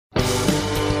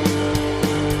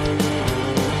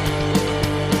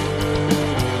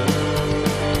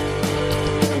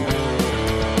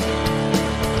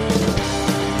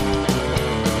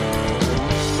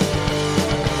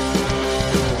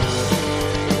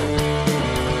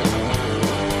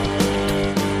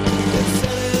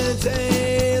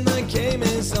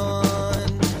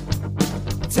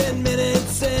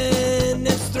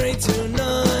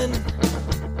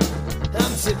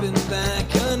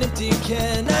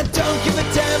I don't give a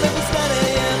damn if it's 9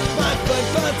 a.m. My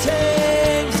football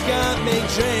team's got me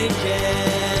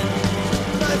drinking.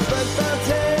 My football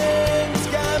team's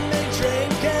got me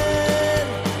drinking.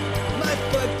 My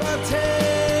football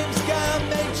team's got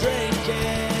me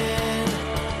drinking.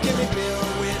 Give me beer,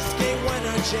 whiskey, wine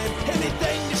or gin.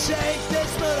 Anything to shake this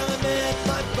mood I'm in.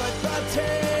 My football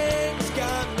team's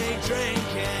got me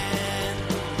drinking.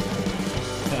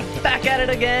 Back at it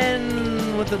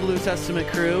again with the Blue Testament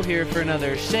crew here for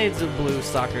another Shades of Blue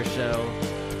soccer show.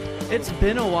 It's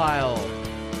been a while.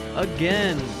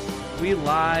 Again, we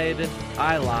lied.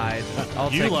 I lied.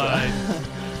 You lied.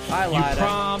 I lied. You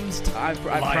promised. I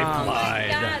promised. lied.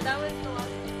 Yeah, that was the last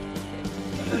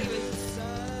one. He was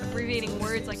abbreviating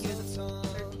words like he was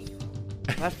 13.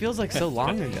 That feels like so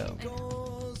long ago.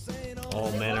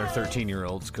 All men are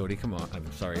 13-year-olds, Cody. Come on.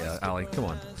 I'm sorry, Allie. Come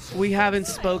on. We haven't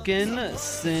spoken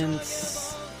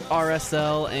since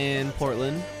RSL and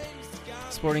Portland.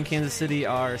 Sporting Kansas City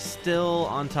are still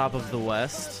on top of the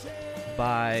West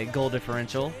by goal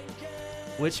differential,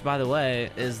 which, by the way,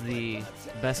 is the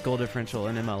best goal differential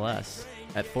in MLS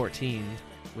at 14,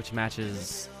 which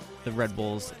matches the Red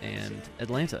Bulls and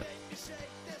Atlanta.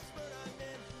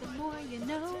 The more you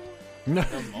know.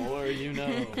 The more you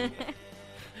know.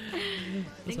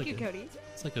 Thank you, Cody.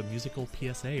 It's like a musical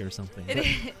PSA or something.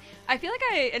 I feel like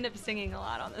I end up singing a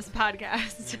lot on this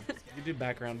podcast. You do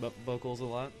background vocals a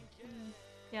lot.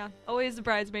 Yeah, always the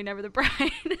bridesmaid, never the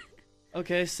bride.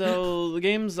 Okay, so the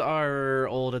games are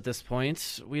old at this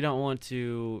point. We don't want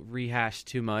to rehash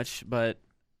too much, but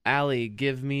Allie,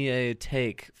 give me a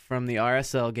take from the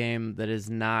RSL game that is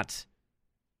not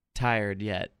tired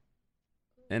yet.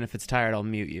 And if it's tired, I'll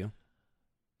mute you.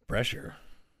 Pressure.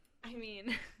 I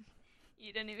mean,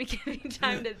 you didn't even give me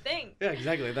time to think. Yeah,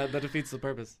 exactly. That defeats the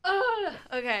purpose.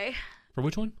 Okay. For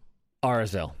which one?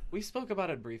 RSL. We spoke about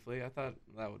it briefly. I thought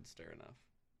that would stir enough.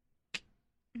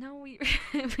 No, we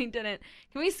we didn't.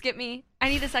 Can we skip me? I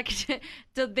need a second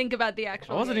to think about the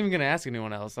actual I wasn't game. even going to ask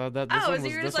anyone else. This one So was,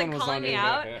 you're this just like one was calling on me you.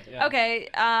 out? Yeah. Okay.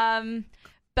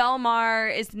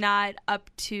 Belmar is not up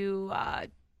to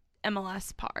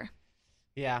MLS par.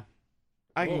 Yeah.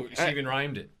 Whoa, she even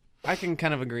rhymed it. I can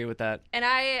kind of agree with that. And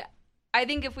I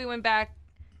think if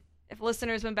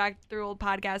listeners went back through old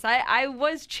podcasts, I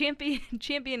was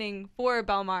championing for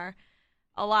Belmar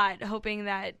a lot, hoping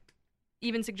that,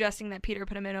 even suggesting that Peter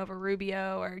put him in over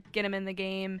Rubio or get him in the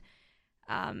game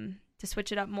to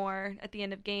switch it up more at the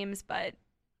end of games, but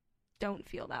don't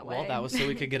feel that way. Well, that was so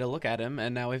we could get a look at him,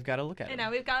 and now we've got a look at him. And now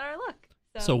we've got our look.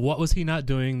 So what was he not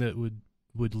doing that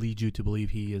would lead you to believe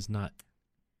he is not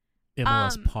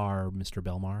MLS par, Mr.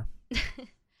 Belmar?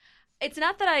 It's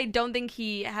not that I don't think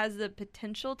he has the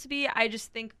potential to be. I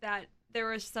just think that there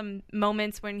were some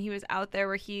moments when he was out there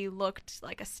where he looked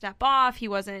like a step off. He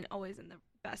wasn't always in the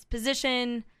best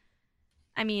position.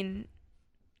 I mean,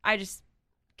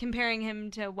 comparing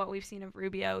him to what we've seen of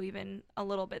Rubio even a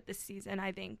little bit this season,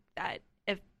 I think that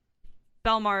if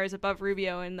Belmar is above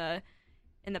Rubio in the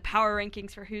power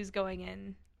rankings for who's going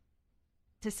in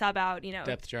to sub out,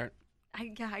 Depth chart.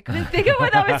 I couldn't think of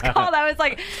what that was called. I was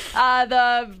like,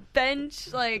 the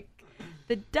bench, like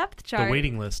the depth chart. The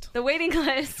waiting list. The waiting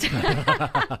list.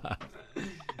 That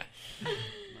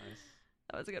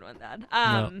was a good one, Dad.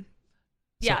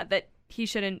 Yeah, that he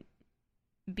shouldn't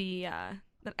be.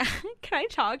 Can I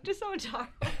talk? Just someone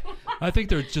talk. I think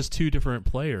they're just two different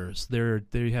players.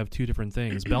 They have two different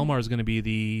things. Belmar is going to be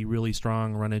the really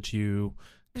strong, run at you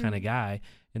kind of guy,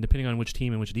 and depending on which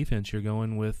team and which defense you're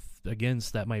going with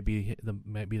against, that might be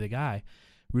the guy.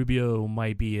 Rubio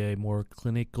might be a more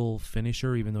clinical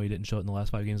finisher, even though he didn't show it in the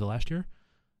last 5 games of last year.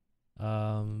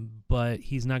 But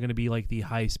he's not going to be like the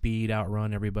high speed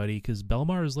outrun everybody, because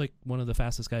Belmar is like one of the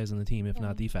fastest guys on the team, if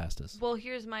not the fastest. Well,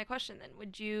 here's my question then: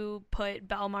 would you put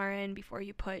Belmar in before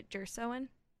you put Gerso in?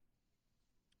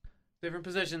 Different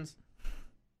positions.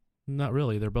 Not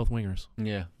really. They're both wingers.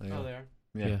 Yeah. Oh, they are.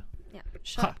 Yeah. Yeah.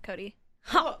 Shut up, Cody.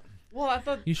 Well, I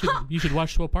thought You should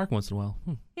watch Swope Park once in a while.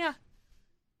 Yeah.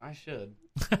 I should.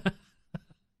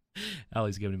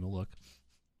 Allie's giving him a look.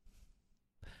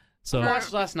 So I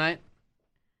watched last night.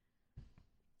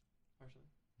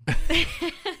 There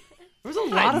was a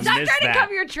lot of Stop trying to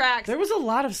cover your tracks. There was a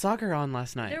lot of soccer on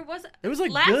last night. It was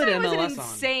like last good night MLS was an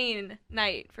insane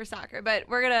night for soccer, but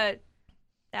we're gonna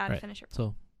finish it.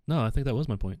 So no, I think that was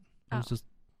my point. It was just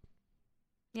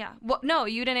yeah. Well, no,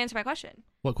 you didn't answer my question.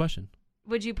 what question?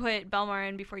 Would you put Belmar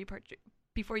in before you put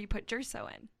Gerso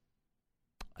in?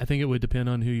 I think it would depend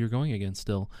on who you're going against.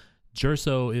 Still,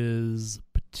 Gerso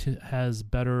has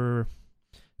better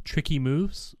tricky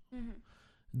moves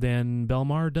than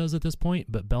Belmar does at this point,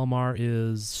 but Belmar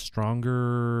is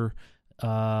stronger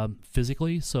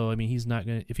physically. So I mean, he's not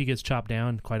gonna. If he gets chopped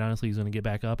down, quite honestly, he's gonna get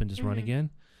back up and just run again.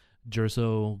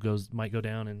 Jerso might go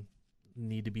down and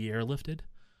need to be airlifted.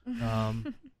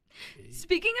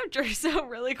 Speaking of Jerso,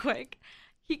 really quick,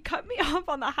 he cut me off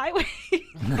on the highway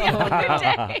the other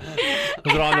day.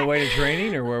 Was it on the way to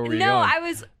training, or where were you No, going? I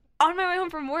was on my way home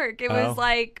from work. It was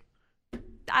like,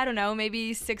 I don't know,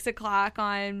 maybe 6 o'clock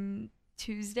on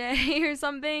Tuesday or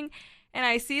something. And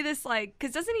I see this, like,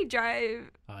 because doesn't he drive?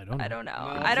 I don't know. I don't know.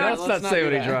 No, I don't. Let's not say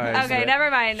what he drives. Okay, but-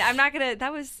 never mind. I'm not gonna.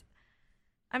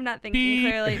 I'm not thinking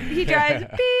clearly. He drives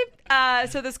beep.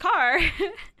 So this car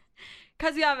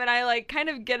cuts me off, and I like kind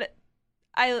of get it.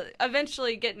 I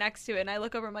eventually get next to it, and I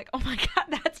look over. I'm like, oh my god,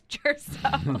 that's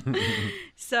Jerso.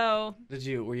 So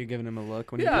Were you giving him a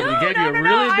look when Yeah, you he No, gave no, you a no,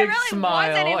 really I big really smile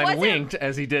wasn't. It and wasn't- winked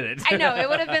as he did it. I know it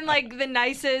would have been like the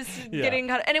nicest Yeah. getting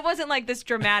cut, and it wasn't like this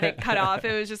dramatic cut off.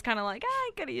 It was just kind of like, I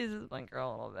could have used this blinker a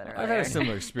little bit. I've had earlier. a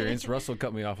similar experience. Russell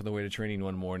cut me off on the way to training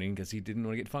one morning because he didn't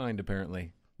want to get fined,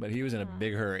 apparently. But he was in a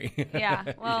big hurry.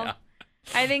 Yeah, well,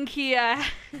 I think he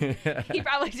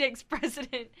probably takes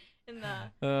precedent in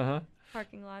the Uh-huh.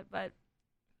 parking lot, but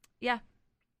yeah.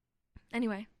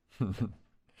 Anyway,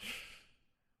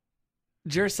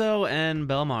 Jerso and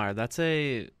Belmar. That's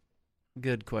a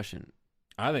good question.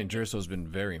 I think Jerso's been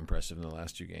very impressive in the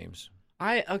last 2 games.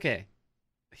 Okay,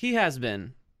 he has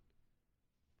been.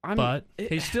 But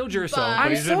He's still Jerso, But- but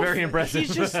he's been very impressive.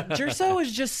 He's just Jerso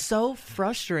is just so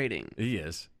frustrating. He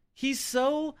is. He's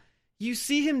so, you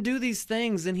see him do these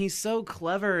things, and he's so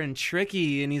clever and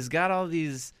tricky, and he's got all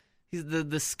these, he's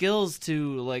the skills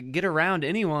to like get around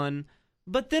anyone.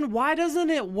 But then why doesn't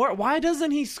it work? Why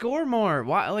doesn't he score more?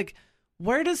 Why, like,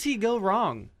 where does he go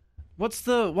wrong?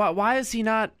 Why is he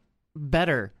not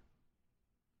better?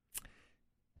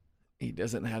 He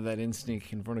doesn't have that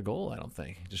instinct in front of goal, I don't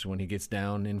think. Just when he gets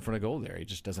down in front of goal there, he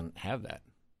just doesn't have that.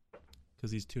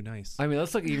 because he's too nice. I mean,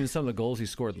 let's look at even some of the goals he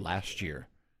scored last year.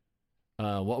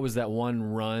 What was that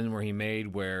one run where he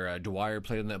made where Dwyer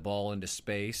played on that ball into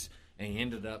space, and he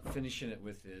ended up finishing it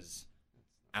with his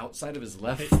outside of his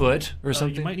left foot or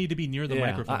something? You might need to be near the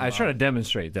microphone. I try to Bob.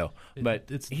 demonstrate, though. But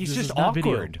This he's is just not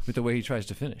video. awkward with the way he tries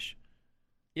to finish.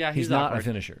 Yeah, He's not awkward. a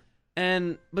finisher.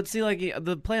 But see, like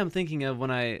the play I'm thinking of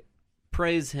when I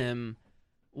praise him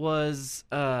was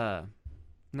now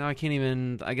I can't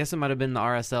even. I guess it might have been the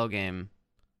RSL game.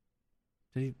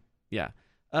 Did he? Yeah.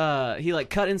 He like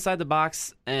cut inside the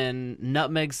box and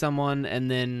nutmeg someone,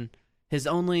 and then his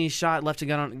only shot left to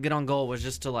get on goal was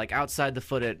just to like outside the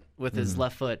foot it with his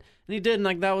left foot, and he did, and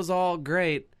like that was all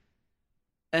great,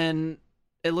 and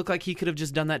it looked like he could have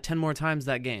just done that 10 more times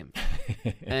that game,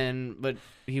 but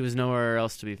he was nowhere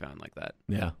else to be found like that.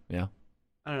 Yeah.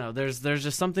 I don't know. There's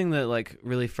just something that like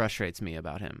really frustrates me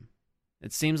about him.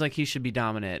 It seems like he should be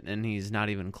dominant, and he's not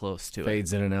even close to it.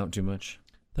 Fades in and out too much.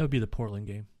 That would be the Portland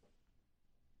game.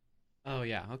 Oh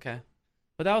yeah, okay.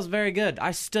 But that was very good.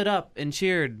 I stood up and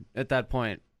cheered at that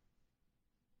point,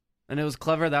 and it was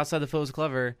clever. The outside the foot was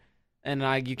clever,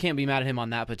 and you can't be mad at him on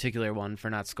that particular one for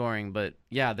not scoring. But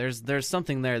yeah, there's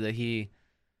something there that he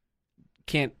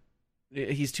can't.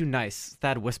 He's too nice.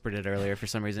 Thad whispered it earlier for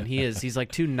some reason. He's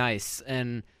like too nice.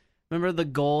 And remember the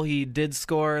goal he did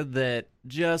score that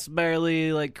just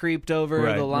barely like creeped over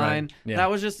the line? right. Yeah. That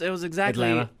was just, it was exactly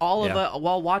Atlanta. all of Yeah. it.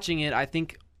 While watching it, I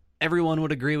think everyone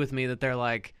would agree with me that they're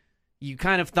like, you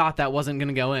kind of thought that wasn't going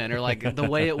to go in, or like the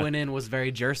way it went in was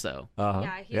very Jerso. Uh-huh.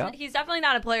 Yeah, he's definitely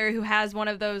not a player who has one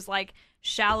of those like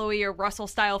shallowy or Russell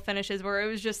style finishes where it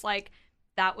was just like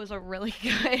that was a really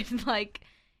good like.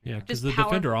 Yeah, because Just the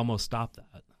powerful. defender almost stopped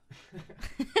that.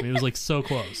 I mean, it was like so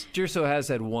close. Jerso has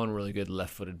had one really good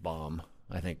left-footed bomb.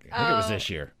 I think it was this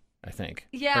year. I think.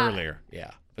 Yeah. Earlier. Yeah.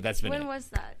 But that's been When it. was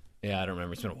that? Yeah, I don't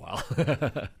remember. It's been a while.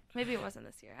 Maybe it wasn't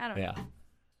this year. I don't know. Yeah.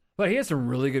 But he had some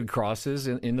really good crosses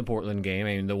in the Portland game.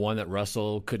 I mean, the one that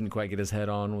Russell couldn't quite get his head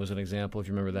on was an example, if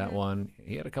you remember that one.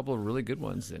 He had a couple of really good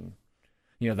ones. And,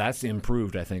 that's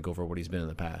improved, I think, over what he's been in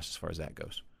the past as far as that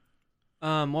goes.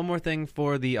 One more thing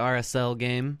for the RSL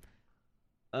game.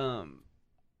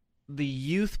 The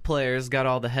youth players got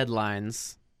all the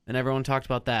headlines, and everyone talked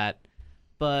about that.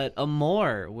 But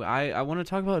Amor, I want to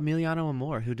talk about Emiliano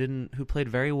Amor, who played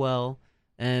very well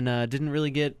and didn't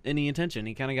really get any attention.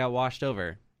 He kind of got washed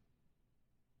over.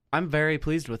 I'm very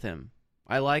pleased with him.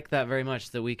 I like that very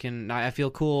much. That we can. I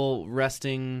feel cool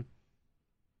resting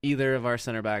either of our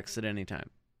center backs at any time.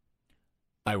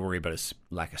 I worry about his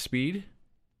lack of speed.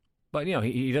 But,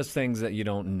 he does things that you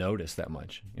don't notice that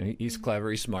much. He's clever,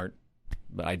 he's smart.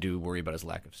 But I do worry about his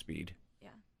lack of speed.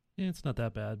 Yeah, it's not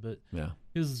that bad, but Yeah.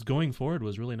 his going forward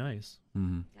was really nice.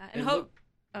 Mm-hmm. Yeah, and hope.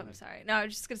 Oh, I'm sorry. No, I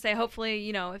was just gonna say. Hopefully,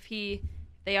 if he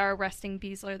they are resting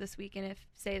Beasler this week, and if,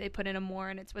 say, they put in a Moore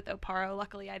and it's with Opara,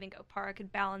 luckily I think Opara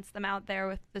could balance them out there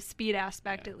with the speed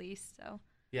aspect at least. So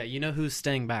Yeah, you know who's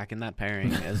staying back in that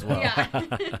pairing as well.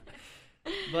 yeah.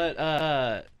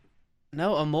 But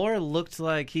no, Amore looked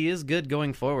like he is good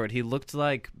going forward. He looked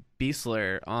like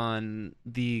Beasler on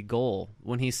the goal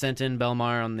when he sent in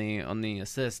Belmar on the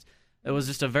assist. It was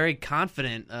just a very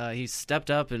confident. He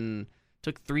stepped up and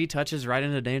took 3 touches right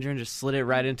into danger and just slid it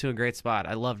right into a great spot.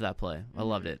 I loved that play. I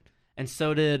loved it. And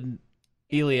so did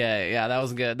Ilie. Yeah, that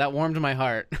was good. That warmed my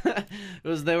heart. It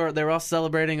was they were all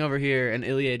celebrating over here, and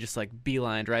Ilie just like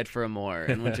beelined right for Amore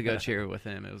and went to go cheer with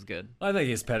him. It was good. I think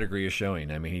his pedigree is showing.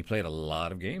 I mean, he played a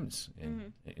lot of games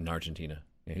in Argentina.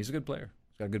 Yeah, he's a good player.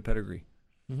 He's got a good pedigree.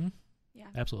 Mm-hmm. Yeah.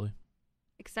 Absolutely.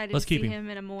 Excited Let's to see keep him. him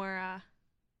in a more.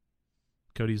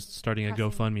 Cody's starting a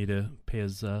Pressing. GoFundMe to pay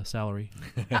his salary.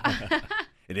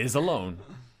 It is a loan.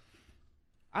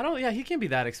 Yeah, he can't be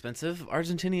that expensive.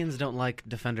 Argentinians don't like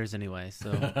defenders anyway,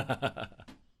 so you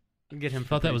can get him. I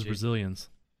thought that was pretty cheap. Brazilians.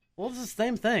 Well, it's the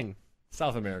same thing.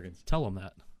 South Americans. Tell them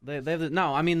that. They have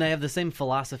they have the same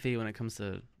philosophy when it comes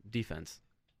to defense.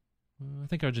 I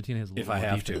think Argentina has a little If I more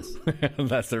have defense. to.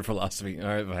 That's their philosophy. All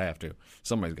right, if I have to.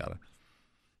 Somebody's got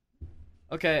to.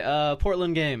 Okay,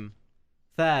 Portland game.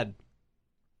 Thad,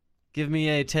 give me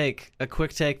a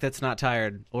quick take that's not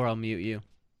tired, or I'll mute you.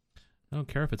 I don't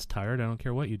care if it's tired. I don't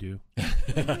care what you do.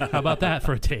 How about that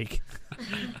for a take?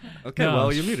 Okay, No.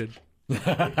 well, you're muted.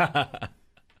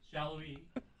 Shall we?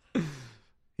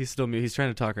 He's still muted. He's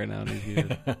trying to talk right now, and he's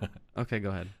muted. Okay, go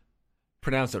ahead.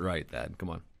 Pronounce it right, Dad. Come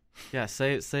on. Yeah,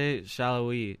 say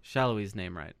Shallowy's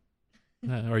name right.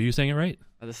 Are you saying it right?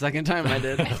 The second time I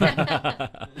did.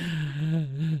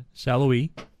 Shall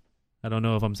we? I don't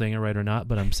know if I'm saying it right or not,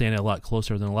 but I'm saying it a lot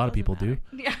closer than a lot of people do.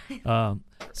 Yeah.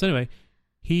 So anyway,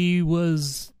 he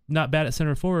was not bad at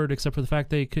center forward, except for the fact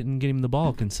they couldn't get him the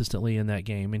ball consistently in that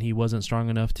game, and he wasn't strong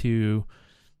enough to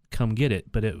come get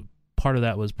it. But part of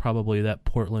that was probably that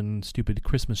Portland stupid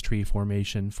Christmas tree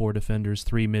formation: 4 defenders,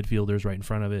 3 midfielders right in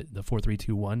front of it, the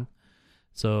 4-3-2-1.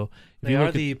 So if They you are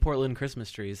look the Portland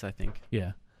Christmas trees, I think.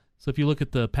 yeah. So if you look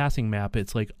at the passing map,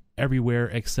 it's like everywhere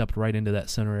except right into that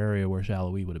center area where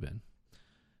Shallowy would have been,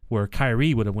 where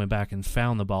Kyrie would have went back and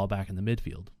found the ball back in the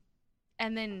midfield.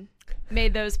 And then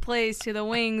made those plays to the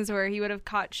wings where he would have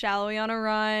caught Shallowy on a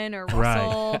run or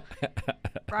Russell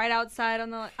right outside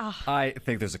on the. Oh. I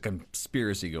think there's a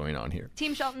conspiracy going on here.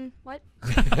 Team Shelton, what?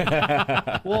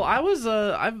 Well,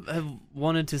 I've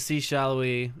wanted to see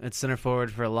Shallowy at center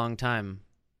forward for a long time.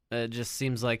 It just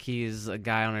seems like he's a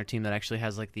guy on our team that actually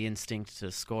has like the instinct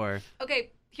to score. Okay,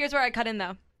 here's where I cut in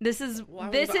though. This is I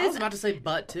was about to say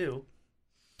but too.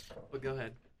 But go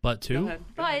ahead. But Go two, ahead.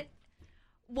 But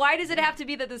why does it have to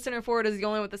be that the center forward is the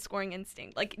only one with the scoring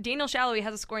instinct? Like Daniel Shallowy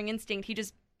has a scoring instinct. He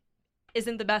just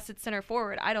isn't the best at center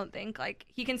forward, I don't think. Like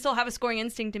he can still have a scoring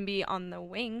instinct and be on the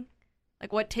wing.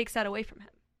 Like what takes that away from him?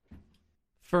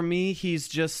 For me, he's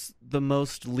just the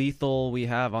most lethal we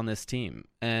have on this team.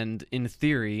 And in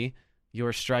theory,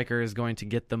 your striker is going to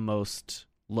get the most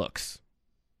looks.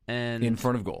 And In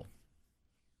front of goal.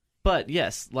 But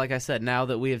yes, like I said, now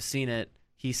that we have seen it,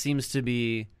 he seems to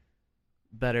be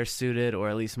better suited or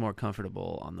at least more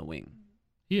comfortable on the wing.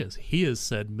 he is. He has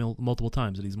said multiple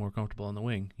times that he's more comfortable on the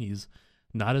wing. He's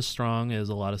not as strong as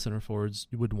a lot of center forwards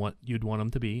you'd want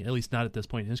him to be, at least not at this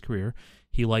point in his career.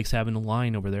 He likes having a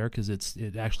line over there because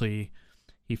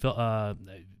he felt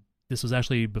this was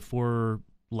actually before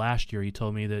last year. He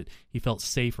told me that he felt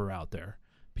safer out there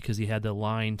because he had the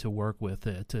line to work with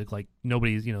to like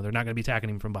nobody's, they're not going to be attacking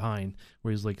him from behind,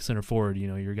 where he's like center forward,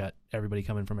 you got everybody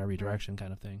coming from every direction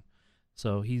kind of thing.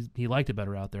 So he liked it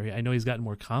better out there. I know he's gotten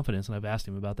more confidence, and I've asked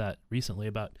him about that recently,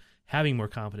 about having more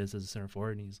confidence as a center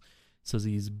forward, and he says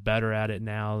he's better at it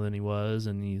now than he was,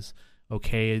 and he's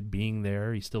okay at being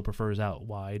there. He still prefers out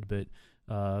wide, but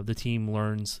the team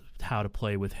learns how to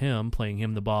play with him, playing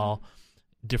him the ball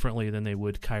differently than they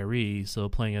would Kyrie, so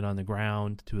playing it on the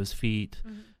ground to his feet,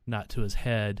 not to his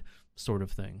head, sort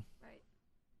of thing. Right.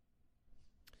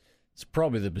 It's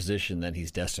probably the position that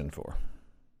he's destined for.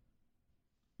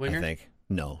 Winger? I think.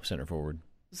 No, center forward.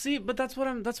 See, but that's what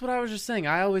I was just saying.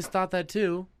 I always thought that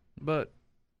too, but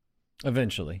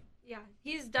Eventually. Yeah,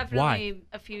 he's definitely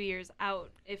a few years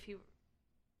out if he.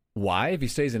 Why? If he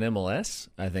stays in MLS,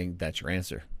 I think that's your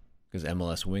answer. Because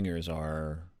MLS wingers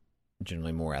are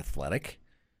generally more athletic,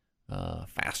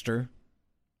 faster,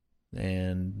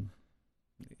 and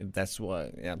that's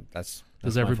why. Yeah, that's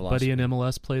Does my everybody in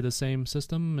philosophy. MLS play the same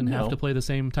system and have No. to play the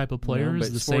same type of No, players?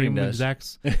 but the Sporting same does.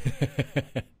 exact.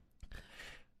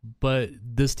 But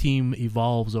this team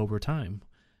evolves over time.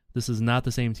 This is not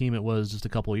the same team it was just a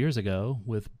couple of years ago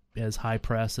with as high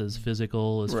press, as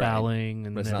physical, as Right. fouling,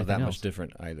 and But it's not everything that else. much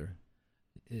different either.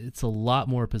 It's a lot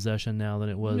more possession now than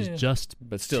it was Yeah. just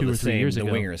But still, 2 the or 3 same. years The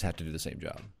ago. wingers have to do the same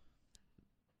job.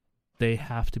 They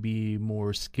have to be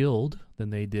more skilled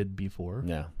than they did before.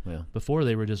 Yeah, yeah. Before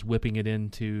they were just whipping it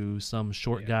into some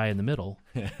short guy in the middle.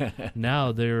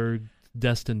 Now they're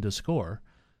destined to score.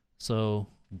 So,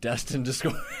 Destined to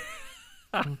score.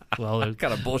 well, What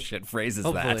kind of bullshit phrase is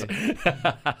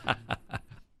that?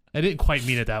 I didn't quite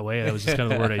mean it that way. That was just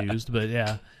kind of the word I used, but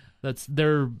yeah, that's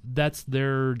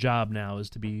their job now, is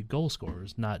to be goal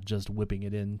scorers, not just whipping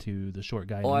it into the short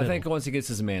guy. Well, in I the think middle. once he gets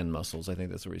his man muscles, I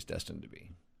think that's where he's destined to be.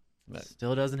 But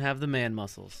Still doesn't have the man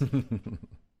muscles.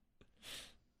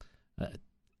 I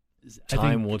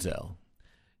time think, will tell.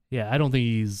 yeah, I don't think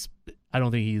he's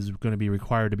going to be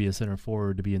required to be a center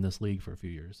forward to be in this league for a few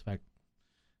years. In fact,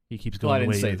 he keeps going. Well, I the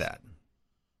didn't way say he is. that.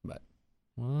 But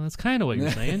Well, that's kind of what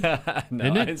you're saying. no, Isn't I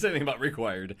it? didn't say anything about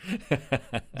required.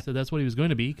 So that's what he was going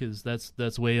to be, because that's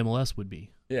the way MLS would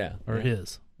be, Yeah, or yeah.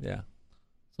 is. Yeah.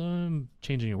 So I'm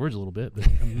changing your words a little bit,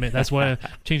 but that's why I'm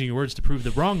changing your words to prove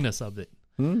the wrongness of it.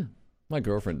 My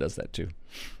girlfriend does that too.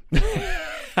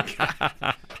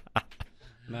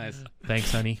 Nice.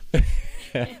 Thanks, honey.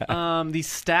 The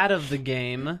stat of the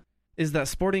game is that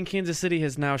Sporting Kansas City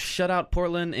has now shut out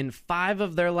Portland in 5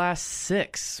 of their last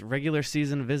 6 regular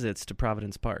season visits to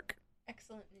Providence Park.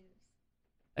 Excellent news.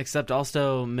 Except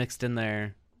also mixed in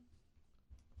there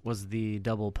was the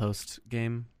double post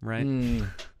game, right?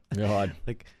 God.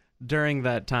 Like during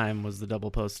that time was the double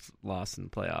post loss in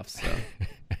playoffs. So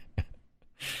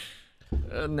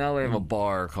Now they have a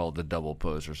bar called the Double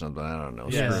Post or something. I don't know.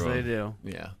 yes, Screw they 'em. do.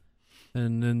 Yeah.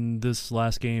 And then this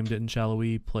last game, didn't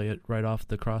Shallowy play it right off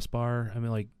the crossbar? I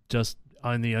mean, like just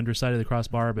on the underside of the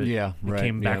crossbar, but Yeah, it right.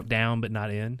 came back Yep. down, but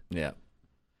not in. Yeah.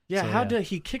 Yeah, So, how yeah. did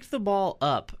he kicked the ball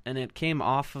up and it came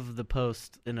off of the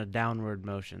post in a downward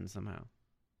motion somehow?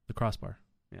 The crossbar.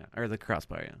 Yeah, or the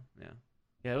crossbar. Yeah.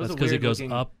 Yeah, it was That's a because it weird goes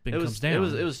looking, up and it was, comes down.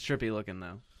 It was trippy looking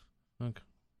though. Okay.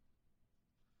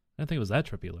 I didn't think it was that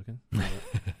trippy looking.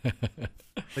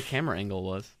 The camera angle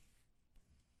was.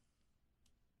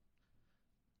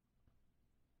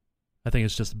 I think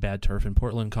it's just bad turf, and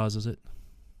Portland causes it.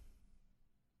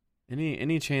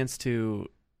 Any chance to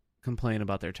complain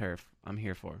about their turf, I'm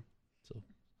here for.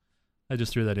 I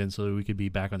just threw that in so we could be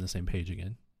back on the same page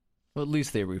again. Well, at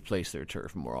least they replace their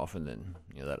turf more often than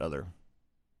that other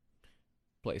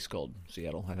place called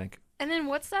Seattle, I think. And then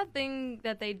what's that thing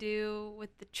that they do with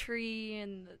the tree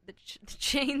and the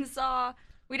chainsaw?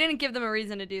 We didn't give them a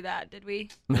reason to do that, did we?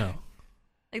 No.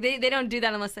 Like they don't do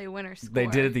that unless they win or score. They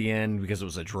did at the end because it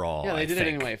was a draw. Yeah, they I did think.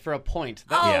 it anyway for a point.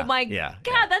 Oh Yeah, my yeah,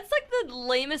 god, yeah. that's like the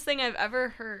lamest thing I've ever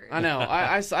heard. I know.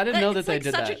 I didn't know that it's they like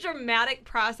did such that. a dramatic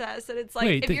process, and it's like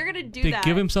Wait, if they- you're gonna do they that,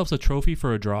 give themselves a trophy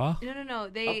for a draw? no,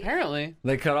 they Apparently.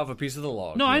 They cut off a piece of the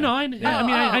log. No, yeah. I know. I mean,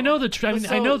 I know the. I mean, I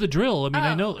So- know the drill. I mean,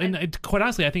 I know, Oh, and quite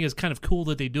honestly, I think it's kind of cool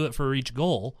that they do it for each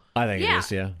goal, I think Yeah. it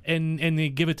is, yeah. and they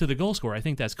give it to the goal scorer. I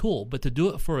think that's cool. But to do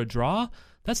it for a draw,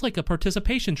 that's like a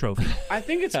participation trophy. I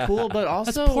think it's cool, but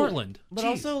That's also Portland. But Jeez.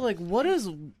 also, like,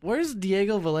 where's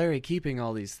Diego Valeri keeping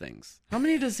all these things? How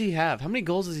many does he have? How many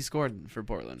goals has he scored for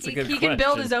Portland? he, good he can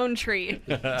build question. his own tree.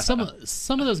 some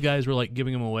of those guys were like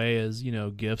giving them away as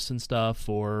gifts and stuff,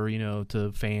 or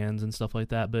to fans and stuff like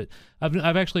that. But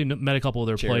I've actually met a couple of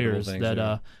their Charitable players things, that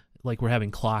yeah. like were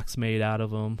having clocks made out of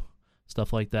them,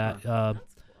 stuff like that.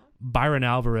 Byron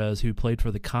Alvarez, who played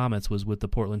for the Comets, was with the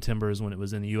Portland Timbers when it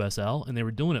was in the USL, and they were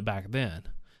doing it back then.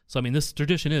 So I mean, this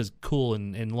tradition is cool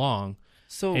and long.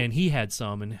 So And he had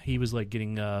some, and he was like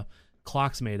getting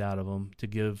clocks made out of them to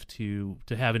give to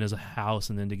have in his house,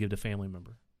 and then to give to family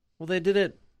member. well, they did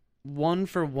it 1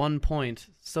 for 1 point.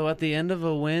 So at the end of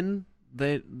a win,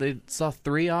 they saw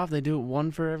 3 off. They do it 1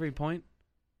 for every point.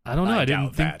 I don't know. I I didn't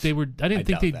doubt think that. they were. I didn't I think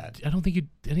doubt they. that. I don't think you.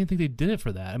 I didn't think they did it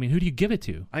for that. I mean, who do you give it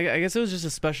to? I guess it was just a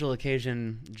special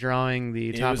occasion, drawing the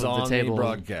It top was of the on table. the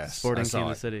broadcast. Sporting I saw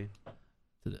Kansas it. City.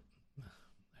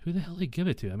 Who the hell did they give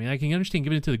it to? I mean, I can understand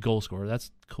giving it to the goal scorer.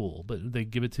 That's cool, but they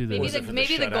give it to the. Maybe Was it for the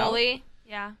maybe the shutout? goalie.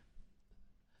 Yeah,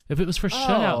 If it was for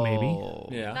shutout, maybe. Oh.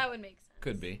 Yeah. that would make sense.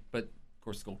 Could be. But, of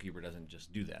course, the goalkeeper doesn't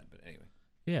just do that. But anyway.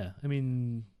 Yeah, I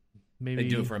mean, maybe They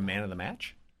do it for a man of the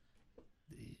match?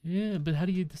 Yeah, but how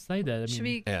do you decide that? I mean, Should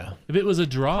we? Yeah. if it was a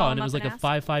draw Call and him it was up like and a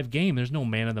ask? 5-5 game, there's no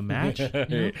man of the match. you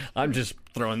know? I'm just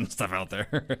throwing stuff out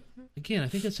there. Again, I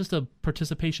think it's just a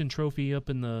participation trophy up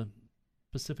in the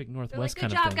Pacific They're Northwest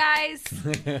like, good kind job, of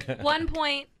thing. guys. 1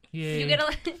 point. Yeah. You get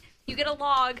a you get a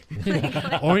log.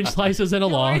 Orange slices and a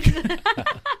log.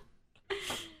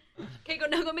 Okay,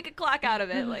 go make a clock out of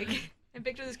it. Like, and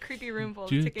picture this creepy room full of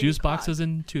ticking Juice clocks. boxes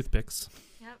and toothpicks.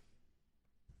 Yep.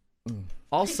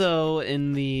 Also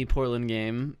in the Portland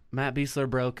game, Matt Biesler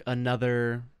broke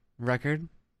another record.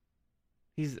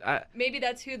 Maybe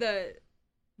that's who the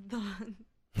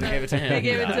They gave it to him. They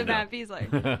gave it Yeah, to no. Matt Beasley.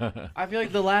 I feel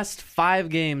like the last 5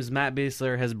 games, Matt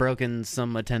Biesler has broken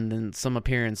some attendance, some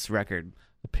appearance record.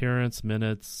 Appearance,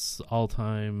 minutes, all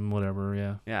time, whatever.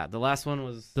 Yeah. Yeah, the last one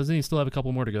was Doesn't he still have a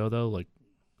couple more to go though? Like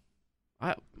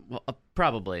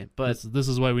probably, but this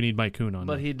is why we need Mike Kuhn on.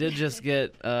 but now. he did just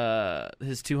get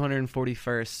his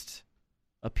 241st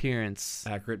appearance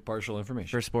Accurate partial information.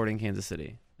 for Sporting Kansas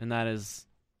City, and that is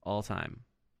all time.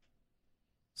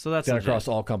 So that's Is that legit. across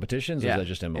all competitions, or Yeah. is that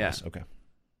just MLS? Yeah. Okay.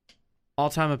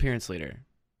 All-time appearance leader.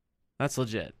 That's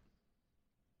legit.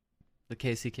 The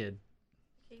Casey kid.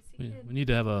 We need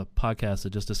to have a podcast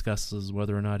that just discusses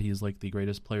whether or not he's like the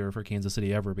greatest player for Kansas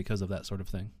City ever because of that sort of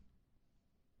thing.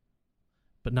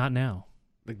 But not now.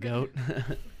 The GOAT.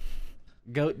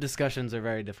 GOAT discussions are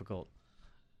very difficult.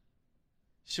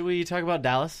 Should we talk about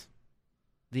Dallas?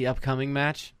 The upcoming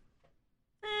match?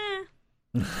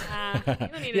 You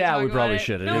don't need to Yeah, talk we about probably it.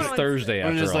 should. It No is one Thursday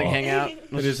Wanna after just all. like hang out?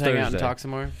 Let's is just hang out and Thursday. talk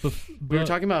some more. We were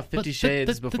talking about 50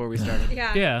 Shades before we started.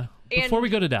 Yeah. Yeah. And- Before we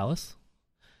go to Dallas,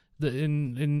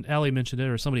 and Allie mentioned it,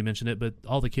 or somebody mentioned it, but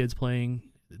all the kids playing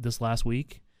this last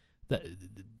week, that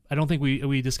I don't think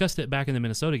we discussed it back in the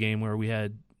Minnesota game where we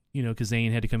had,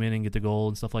 Kazane had to come in and get the goal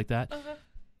and stuff like that.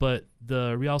 But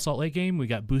the Real Salt Lake game, we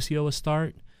got Busio a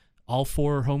start. All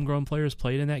 4 homegrown players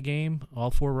played in that game.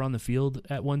 All 4 were on the field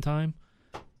at one time.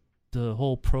 The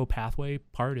whole pro pathway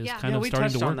part is Yeah. kind of we starting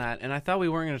touched to work. on that, and I thought we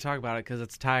weren't going to talk about it because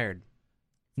it's tired.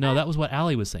 No, that was what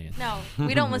Allie was saying. No,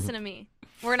 we don't listen to me.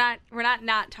 We're not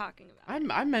talking about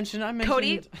it. I mentioned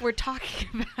Cody, we're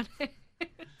talking about it.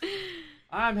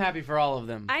 I'm happy for all of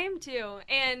them. I am too.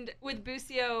 And with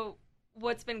Busio,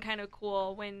 what's been kind of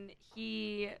cool when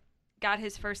he got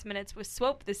his first minutes with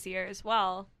Swope this year as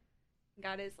well,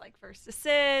 got his first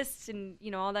assist and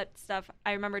all that stuff.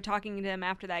 I remember talking to him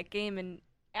after that game and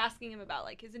asking him about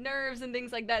his nerves and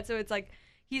things like that. So it's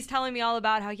he's telling me all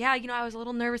about how I was a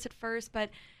little nervous at first, but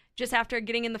just after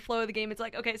getting in the flow of the game, it's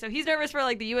okay, so he's nervous for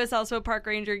the USL Swope Park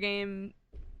Ranger game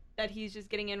that he's just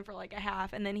getting in for a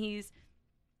half, and then he's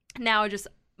now just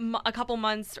a couple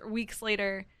months or weeks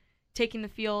later taking the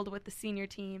field with the senior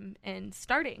team and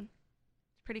starting.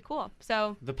 It's pretty cool.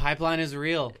 So The pipeline is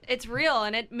real. it's real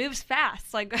and it moves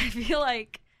fast. I feel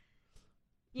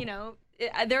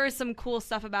there is some cool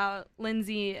stuff about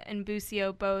Lindsay and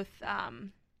Busio, both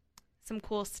some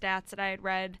cool stats that I had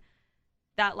read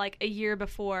that a year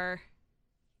before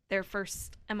their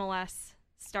first MLS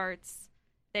starts,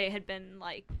 they had been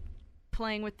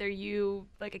playing with their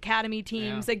academy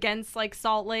teams against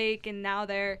Salt Lake, and now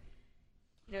they're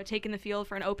taking the field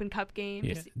for an Open Cup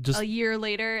game just a year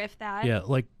later, if that. Yeah,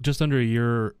 just under a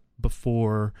year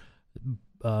before,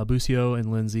 Busio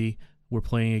and Lindsay were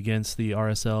playing against the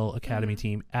RSL Academy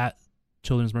team at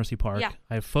Children's Mercy Park. Yeah.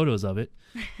 I have photos of it,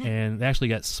 and they actually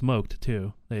got smoked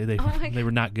too. They Oh my they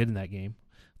were not good in that game.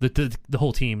 The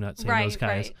whole team, not saying those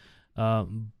guys. Right.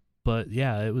 But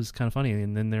yeah, it was kind of funny.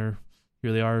 And then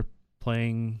here they are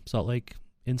playing Salt Lake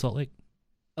in Salt Lake.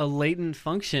 A latent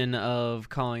function of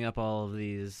calling up all of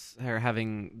these, or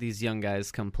having these young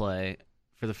guys come play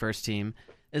for the first team,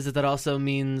 is that also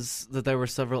means that there were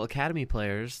several academy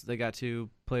players that got to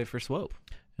play for Swope.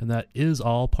 And that is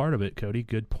all part of it, Cody.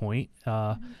 Good point.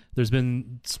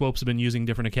 Swope's have been using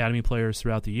different academy players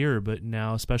throughout the year, but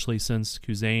now, especially since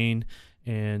Kuzane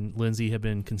and Lindsay have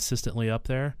been consistently up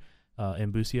there,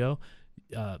 and Busio,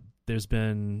 there's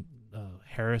been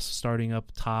Harris starting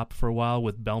up top for a while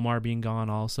with Belmar being gone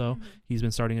also. He's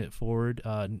been starting it forward.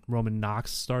 Roman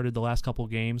Knox started the last couple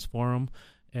games for him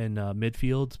in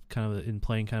midfield, kind of in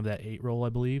playing kind of that 8 role, I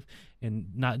believe, and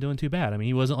not doing too bad. I mean,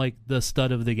 he wasn't the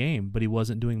stud of the game, but he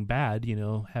wasn't doing bad,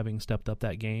 having stepped up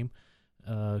that game.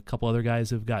 A couple other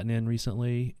guys have gotten in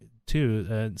recently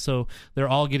too. So they're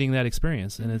all getting that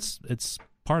experience, and it's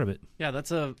part of it. Yeah,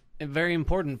 that's a very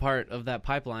important part of that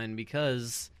pipeline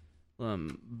because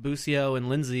Busio and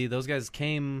Lindsay, those guys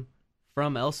came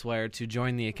from elsewhere to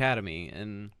join the academy.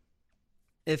 And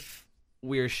if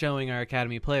we're showing our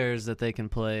academy players that they can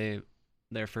play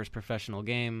their first professional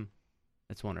game,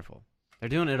 it's wonderful. They're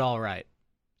doing it all right.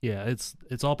 Yeah,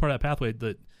 it's all part of that pathway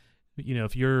that,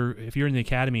 if you're in the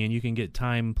academy and you can get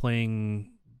time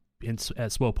playing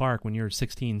at Swope Park when you're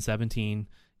 16, 17,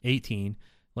 18,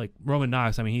 like Roman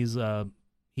Knox, I mean,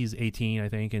 he's 18, I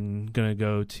think, and going to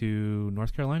go to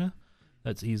North Carolina.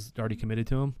 He's already committed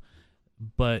to him.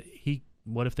 But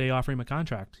what if they offer him a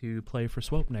contract to play for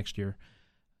Swope next year?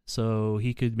 So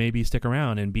he could maybe stick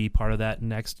around and be part of that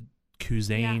next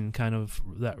Kuzane kind of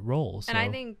that role. So. And I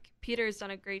think Peter's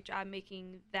done a great job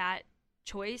making that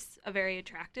choice, a very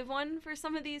attractive one for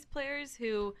some of these players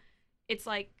who it's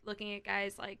like looking at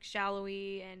guys like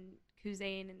Shallowy and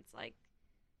Kuzain, and it's like,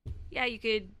 yeah, you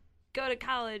could go to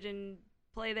college and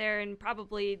play there and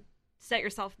probably set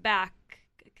yourself back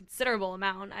a considerable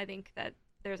amount. I think that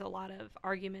there's a lot of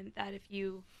argument that if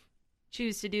you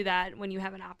choose to do that when you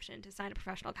have an option to sign a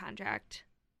professional contract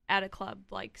at a club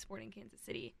like Sporting Kansas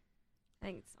City, I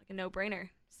think it's like a no-brainer.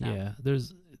 So. Yeah,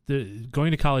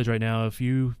 going to college right now, if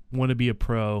you want to be a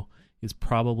pro, is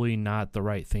probably not the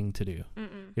right thing to do.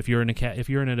 Mm-mm. If you're in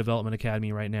a development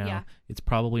academy right now, Yeah. it's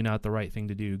probably not the right thing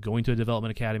to do. Going to a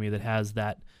development academy that has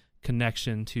that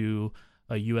connection to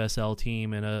a USL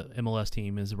team and a MLS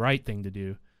team is the right thing to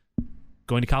do.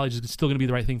 Going to college is still going to be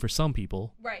the right thing for some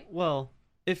people. Right. Well,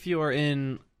 if you're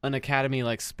in an academy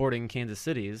like Sporting Kansas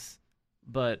City's,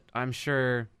 but I'm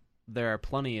sure there are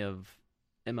plenty of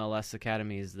MLS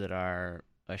academies that are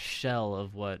a shell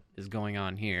of what is going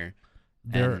on here.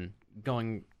 And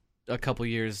going a couple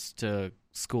years to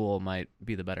school might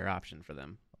be the better option for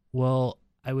them. Well,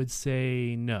 I would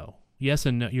say no. Yes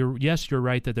and no. You're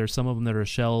right that there's some of them that are a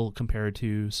shell compared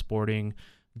to Sporting,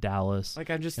 Dallas. Like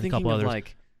I'm just and a thinking couple of others.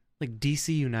 like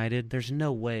DC United. There's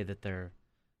no way that they're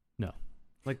No.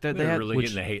 Like They're they had, really which,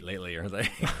 getting the hate lately, are they?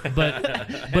 but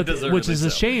Deservedly which is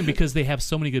a so. shame because they have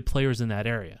so many good players in that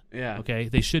area. yeah. Okay,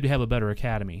 they should have a better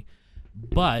academy.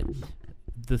 But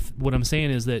what I'm saying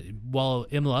is that while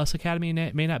MLS academy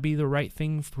may not be the right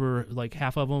thing for like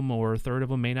half of them or a third of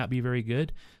them may not be very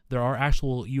good, there are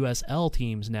actual USL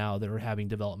teams now that are having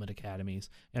development academies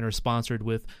and are sponsored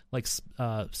with like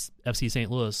FC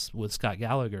St. Louis with Scott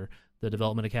Gallagher, the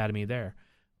development academy there.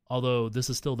 Although this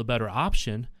is still the better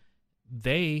option,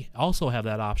 they also have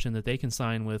that option that they can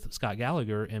sign with Scott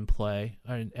Gallagher and play,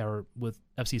 or with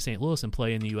FC St. Louis and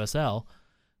play in the USL.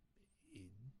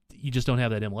 You just don't have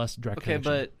that MLS direct Okay, connection.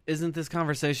 but isn't this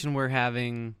conversation we're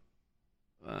having,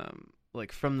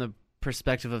 like from the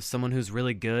perspective of someone who's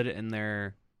really good and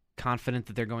they're confident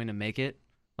that they're going to make it?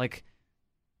 Like,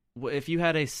 if you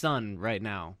had a son right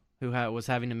now who was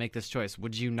having to make this choice,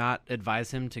 would you not advise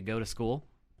him to go to school?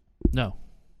 No.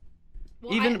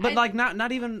 Well,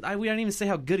 Not even. We don't even say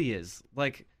how good he is.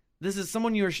 Like, this is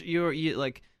someone you're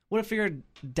like. What if you're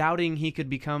doubting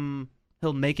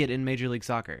he'll make it in Major League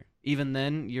Soccer? Even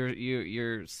then,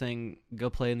 you're saying go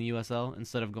play in the USL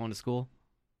instead of going to school.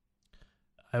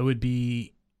 It's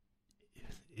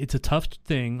a tough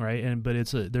thing, right? But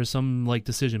there's some like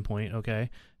decision point.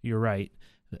 Okay, you're right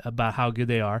about how good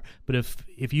they are. But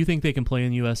if you think they can play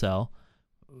in USL,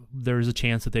 there's a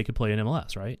chance that they could play in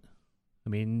MLS, right? I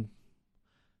mean,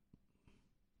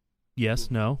 yes,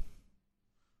 no.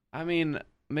 I mean,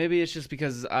 maybe it's just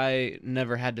because I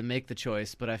never had to make the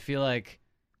choice, but I feel like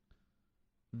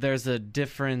there's a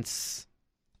difference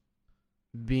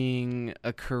being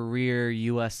a career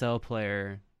USL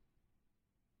player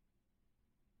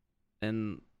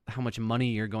and how much money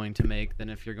you're going to make than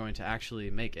if you're going to actually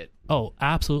make it. Oh,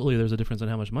 absolutely. There's a difference in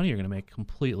how much money you're going to make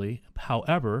completely.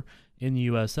 However, in the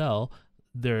USL,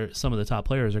 some of the top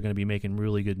players are going to be making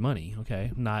really good money.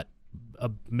 Okay, not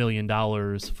 $1 million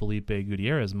Felipe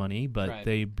Gutierrez money, but Right.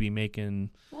 they'd be making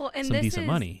and some decent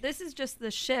money. This is just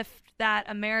the shift that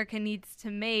America needs to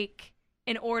make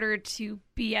in order to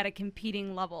be at a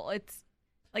competing level. It's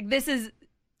like this is,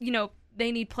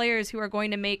 they need players who are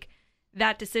going to make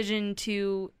that decision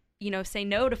to, say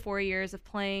no to 4 years of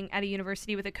playing at a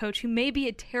university with a coach who may be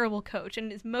a terrible coach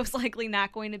and is most likely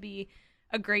not going to be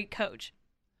a great coach,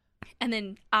 and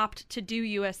then opt to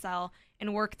do USL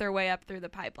and work their way up through the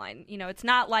pipeline. It's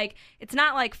not like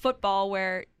football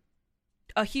where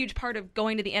a huge part of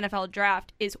going to the NFL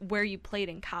draft is where you played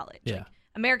in college. Yeah. Like,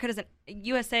 America doesn't.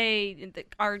 USA,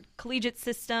 our collegiate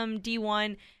system,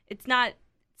 D1. It's not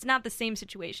the same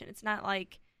situation. It's not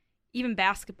like even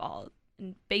basketball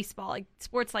and baseball, like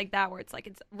sports like that, where it's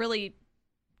really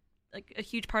like a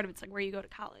huge part of it's like where you go to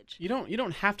college. You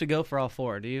don't have to go for all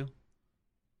four, do you?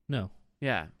 no.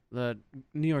 Yeah, the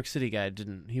New York City guy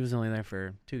didn't. He was only there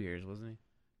for 2 years, wasn't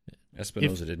he?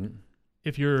 Espinoza didn't.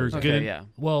 If you're Okay, good, yeah.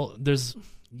 Well, there's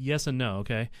yes and no.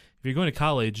 Okay, if you're going to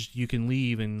college, you can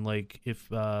leave, and like if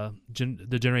the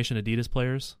Generation Adidas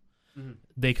players, Mhm.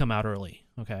 they come out early.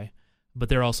 Okay, but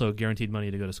they're also guaranteed money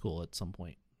to go to school at some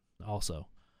point. Also,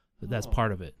 that's Oh.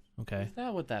 part of it. Okay, Is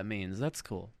that what that means? That's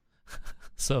cool.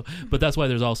 so but that's why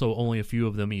there's also only a few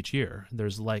of them each year.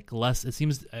 There's like less. It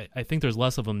seems I think there's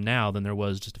less of them now than there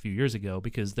was just a few years ago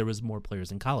because there was more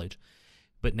players in college.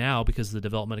 But now, because the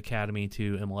development academy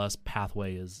to MLS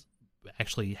pathway is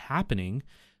actually happening,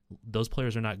 those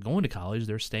players are not going to college.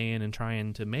 They're staying and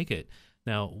trying to make it.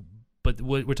 Now, But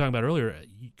what we're talking about earlier,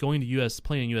 going to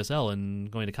playing in USL and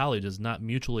going to college is not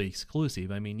mutually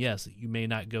exclusive. I mean, yes, you may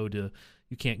not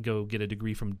you can't go get a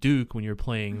degree from Duke when you're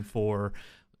playing for,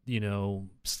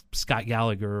 Scott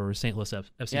Gallagher or St. Louis FC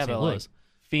Yeah, St. but Louis. like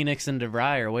Phoenix and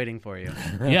DeVry are waiting for you.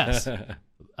 Yes. The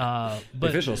But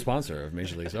official sponsor of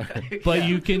Major League Soccer. but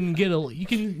you can get a lot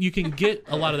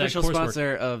of that Official coursework.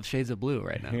 sponsor of Shades of Blue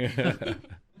right now.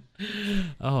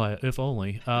 Oh, if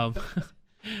only.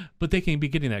 But they can be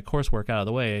getting that coursework out of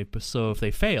the way, so if they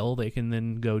fail, they can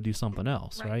then go do something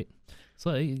else, right?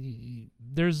 So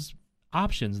there's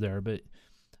options there, but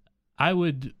I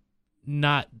would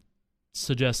not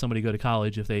suggest somebody go to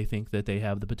college if they think that they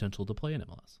have the potential to play in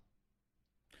MLS.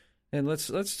 And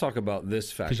let's talk about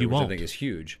this factor, you which I won't. think is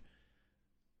huge.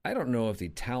 I don't know if the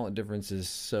talent difference is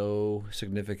so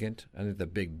significant. I think the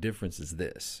big difference is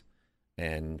this,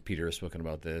 and Peter has spoken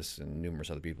about this, and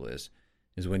numerous other people is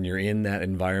when you're in that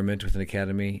environment with an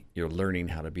academy, you're learning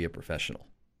how to be a professional.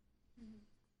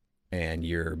 And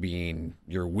you're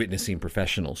witnessing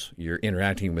professionals. You're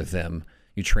interacting with them.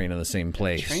 You train on the same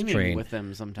place. Training with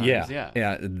them sometimes.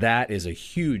 Yeah. That is a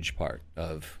huge part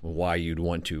of why you'd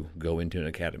want to go into an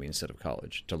academy instead of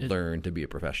college, to learn to be a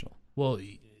professional. Well,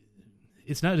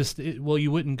 it's not just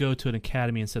you wouldn't go to an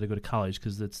academy instead of go to college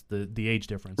because it's the age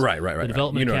difference. Right. The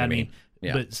development You know what I academy, mean.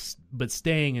 Yeah. but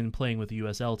staying and playing with the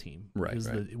USL team Right.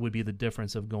 it would be the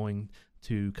difference of going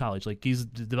to college. Like these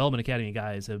development academy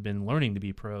guys have been learning to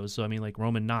be pros. So I mean, like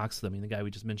Roman Knox, the guy we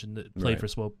just mentioned that played Right. for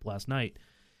Swope last night.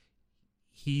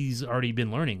 He's already been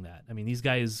learning that. I mean, these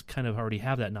guys kind of already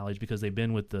have that knowledge because they've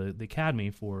been with the academy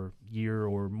for a year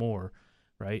or more,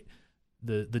 right?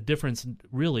 The difference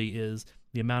really is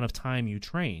the amount of time you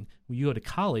train. When you go to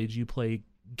college, you play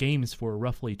games for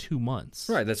roughly 2 months.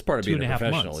 Right, that's part of being a 2.5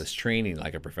 professional, months. is training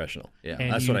like a professional. Yeah,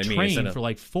 And that's you what I mean. train It's an for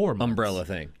like 4 months. umbrella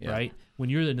thing. Yeah. Right? When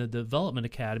you're in the development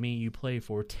academy, you play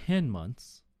for 10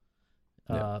 months.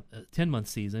 Yeah. 10-month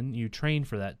season, you train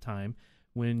for that time.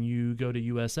 When you go to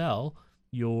USL,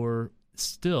 you're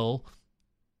still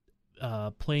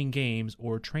playing games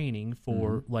or training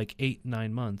for like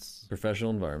 8-9 months.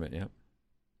 Professional environment, yeah.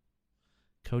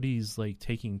 Cody's like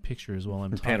taking pictures while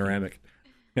I'm talking. Panoramic.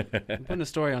 I'm putting a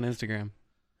story on Instagram.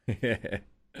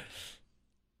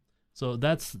 So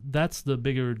that's the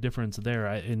bigger difference there.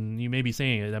 And you may be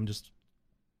saying it, I'm just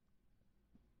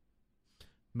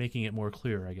making it more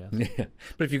clear, I guess. Yeah.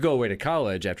 But if you go away to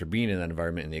college after being in that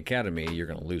environment in the academy, you're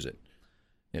going to lose it.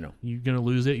 You're going to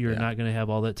lose it. You're Yeah. not going to have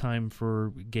all that time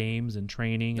for games and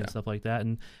training and Yeah. stuff like that.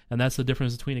 And that's the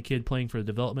difference between a kid playing for a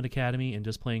development academy and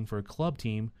just playing for a club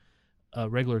team, a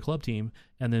regular club team,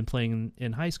 and then playing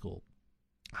in high school.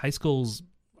 High schools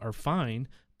are fine,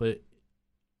 but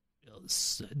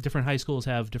different high schools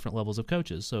have different levels of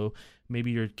coaches. So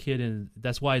maybe your kid,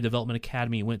 that's why Development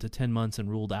Academy went to 10 months and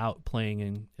ruled out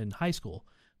playing in high school,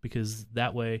 because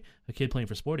that way a kid playing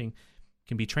for Sporting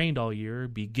can be trained all year,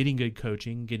 be getting good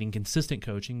coaching, getting consistent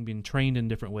coaching, being trained in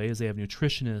different ways. They have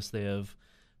nutritionists, they have,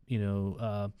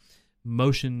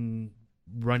 motion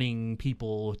running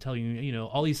people telling you,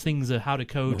 all these things of how to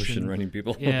coach. Motion running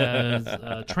people.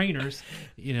 Yeah, trainers,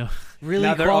 Really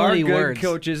Now, there are quality good words.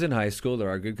 coaches in high school. There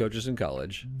are good coaches in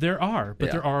college. There are, but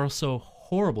Yeah. there are also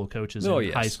horrible coaches Oh, in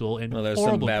yes. high school and Well, there's some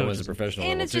horrible bad ones coaches. at professional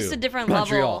And level, it's just too. a different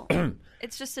Montreal. level.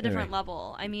 It's just a different Anyway.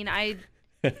 level. I mean,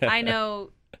 I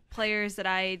know players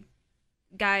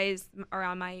guys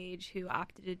around my age who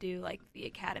opted to do like the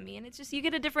academy, and it's just you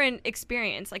get a different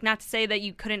experience. Like, not to say that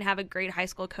you couldn't have a great high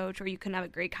school coach or you couldn't have a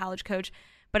great college coach,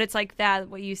 but it's like that,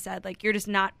 what you said, like you're just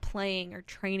not playing or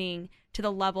training to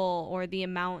the level or the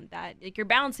amount that like you're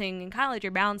balancing in college.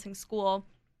 You're balancing school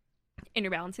and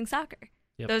you're balancing soccer.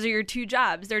 Yep. Those are your two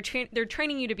jobs. They're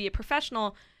training you to be a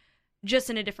professional, just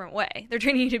in a different way. They're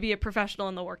training you to be a professional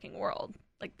in the working world,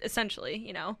 like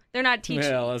essentially. They're not teaching.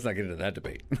 Well, let's not get into that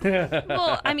debate.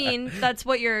 Well, I mean, that's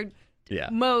what Yeah.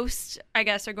 most, I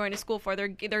guess, are going to school for.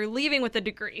 They're leaving with a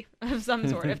degree of some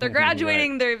sort. If they're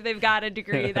graduating, they've got a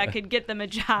degree that could get them a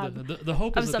job. The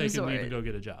hope of is that some they can leave sort. and go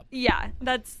get a job. Yeah,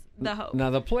 that's the hope.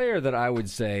 Now, the player that I would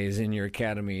say is in your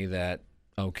academy that,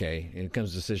 okay, it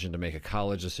comes to decision to make a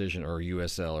college decision or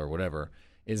USL or whatever,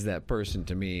 is that person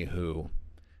to me who,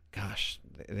 gosh,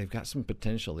 they've got some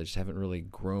potential. They just haven't really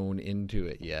grown into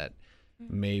it yet.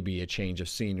 Maybe a change of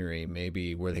scenery,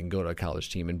 maybe where they can go to a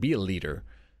college team and be a leader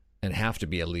and have to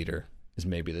be a leader is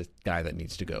maybe the guy that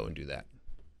needs to go and do that.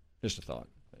 Just a thought.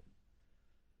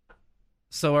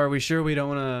 So are we sure we don't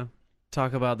want to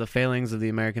talk about the failings of the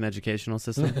American educational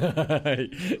system?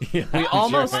 We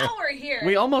almost While we're here,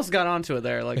 we almost got onto it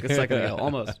there like a second ago.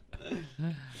 Almost.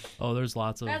 Oh, there's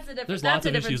lots of That's a different- there's that's lots a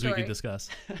of different issues we story. could discuss.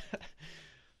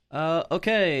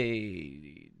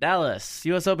 Okay. Dallas,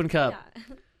 U.S. Open Cup. Yeah.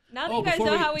 Now that Oh, you guys before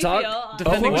know we how we talk- feel.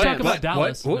 Defending Let's talk champs. about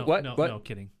Dallas. What? No,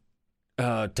 kidding.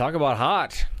 Talk about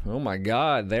hot. Oh my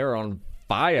God, they're on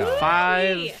fire.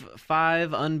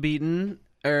 Five unbeaten,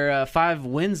 or 5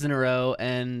 wins in a row,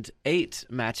 and 8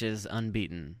 matches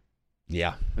unbeaten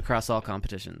Yeah. across all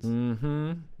competitions.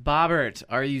 Mm-hmm. Bobbert,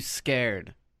 are you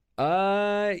scared?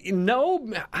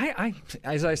 No. I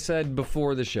as I said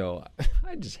before the show,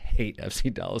 I just hate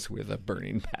FC Dallas with a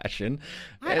burning passion.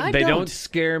 I They don't. don't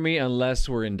scare me unless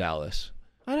we're in Dallas.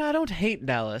 I don't hate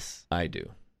Dallas. I do.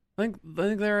 I think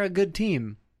they're a good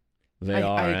team. They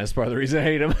are. I- And that's part of the reason I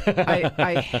hate them.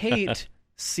 I hate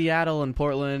Seattle and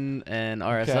Portland and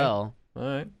RSL, All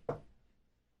right.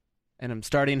 and I'm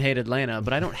starting to hate Atlanta,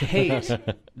 but I don't hate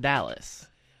Dallas.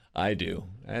 I do.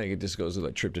 I think it just goes with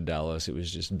a trip to Dallas. It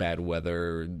was just bad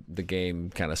weather. The game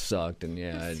kind of sucked, and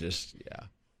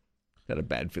had a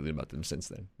bad feeling about them since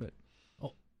then. But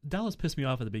Dallas pissed me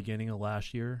off at the beginning of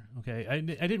last year. Okay, I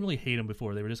didn't really hate them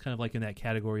before. They were just kind of like in that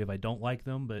category of I don't like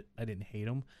them, but I didn't hate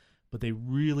them. But they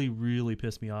really, really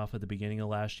pissed me off at the beginning of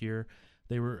last year.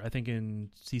 They were, I think, in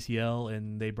CCL,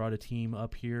 and they brought a team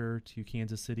up here to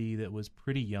Kansas City that was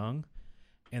pretty young,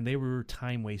 and they were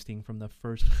time wasting from the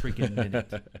first freaking minute.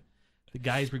 The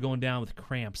guys were going down with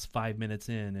cramps 5 minutes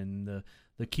in, and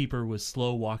the keeper was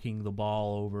slow walking the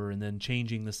ball over and then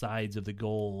changing the sides of the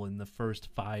goal in the first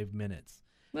 5 minutes.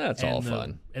 that's all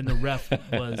fun. And the ref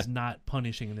was not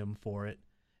punishing them for it.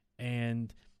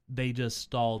 And they just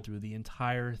stalled through the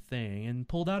entire thing and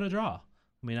pulled out a draw.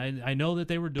 I mean, I know that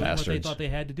they were doing what they Bastards. thought they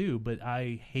had to do, but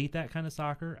I hate that kind of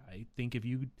soccer. I think if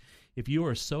you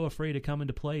are so afraid to come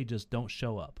into play, just don't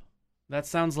show up. That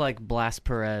sounds like Blas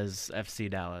Perez, FC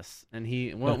Dallas, and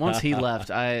once he left,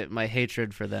 my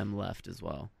hatred for them left as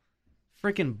well.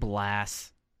 Freaking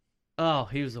Blas! Oh,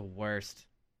 he was the worst.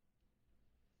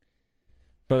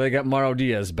 But they got Mauro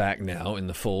Diaz back now in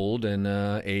the fold, and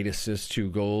 8 assists, 2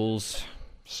 goals.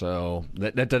 So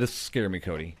that does scare me,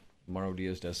 Cody. Mauro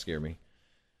Diaz does scare me.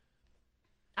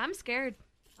 I'm scared.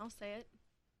 I'll say it.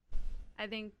 I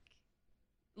think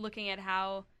looking at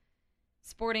how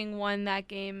Sporting won that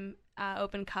game,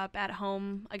 Open Cup at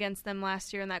home against them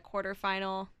last year in that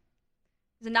quarterfinal,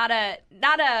 it's not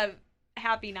a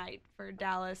happy night for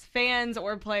Dallas fans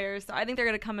or players. So I think they're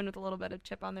going to come in with a little bit of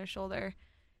chip on their shoulder.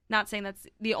 Not saying that's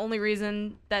the only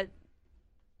reason that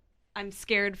I'm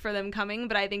scared for them coming,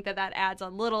 but I think that adds a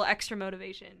little extra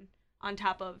motivation on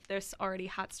top of this already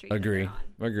hot streak. that they're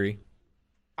Agree.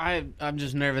 on. I'm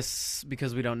just nervous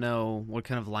because we don't know what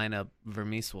kind of lineup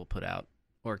Vermees will put out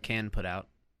or can put out.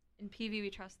 In PV, we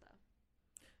trust, though.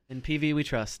 In PV, we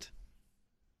trust.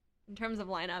 In terms of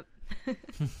lineup.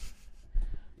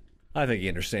 I think he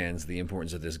understands the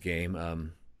importance of this game.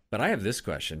 But I have this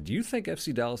question. Do you think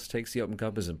FC Dallas takes the Open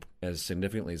Cup as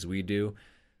significantly as we do,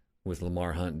 with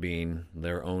Lamar Hunt being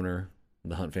their owner,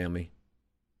 the Hunt family?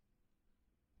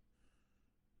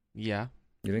 Yeah.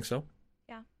 You think so?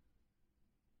 Yeah.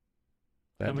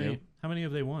 How many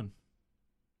have they won?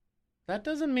 That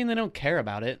doesn't mean they don't care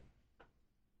about it.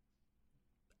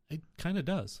 It kind of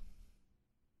does.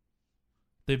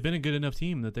 They've been a good enough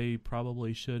team that they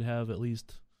probably should have at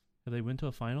least. Have they went to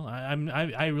a final?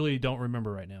 I really don't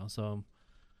remember right now. So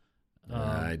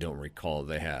I don't recall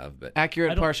they have, but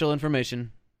Accurate partial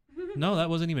information. no, that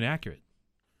wasn't even accurate.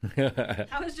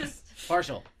 I was just.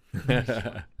 Partial.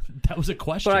 That was a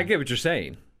question. But I get what you're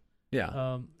saying. Yeah,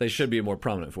 Um, they should be a more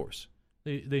prominent force.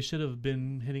 they should have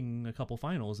been hitting a couple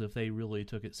finals if they really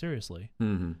took it seriously.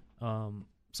 Mm-hmm.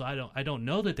 So I don't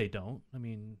know that they don't. I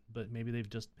mean, but maybe they've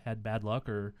just had bad luck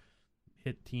or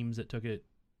hit teams that took it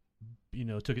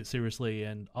seriously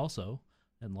and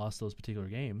lost those particular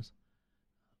games.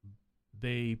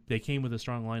 They came with a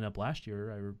strong lineup last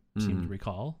year, I seem to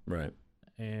recall, Right.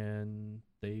 and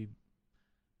they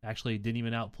actually didn't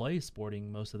even outplay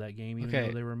Sporting most of that game, even Okay.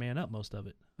 though they were man up most of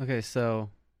it. Okay,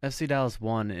 so FC Dallas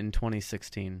won in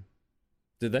 2016.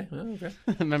 Did they? Oh, okay.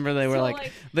 Remember they were So,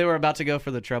 like they were about to go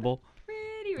for the treble.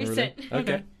 Pretty Were they? recent.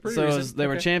 Okay. Pretty So recent. they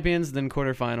were Okay. champions, then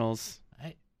quarterfinals,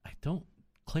 I don't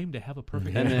claim to have a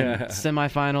perfect. and then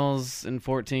semifinals in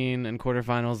 14, and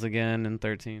quarterfinals again in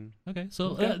 13. Okay, so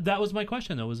Okay. that was my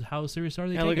question though: was how serious are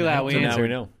they? Yeah, look taking at it? that. We So now answered. we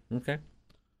know. Okay.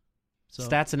 So,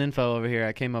 Stats and info over here.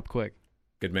 I came up quick.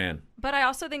 Good man. But I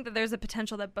also think that there's a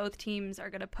potential that both teams are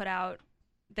going to put out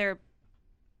their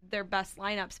best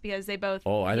lineups because they both,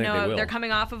 Oh, I think they will. they're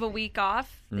coming off of a week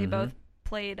off. They Mhm. both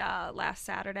played last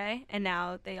Saturday, and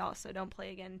now they also don't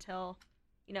play again until,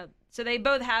 so they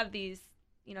both have these,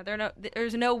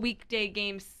 there's no weekday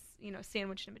games,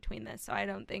 sandwiched in between this. So I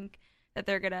don't think that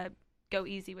they're going to go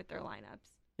easy with their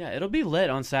lineups. Yeah, it'll be lit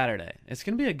on Saturday. It's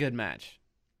gonna be a good match.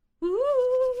 Woo!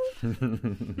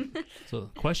 So the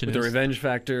question With is, the revenge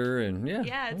factor and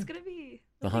Yeah, it's gonna be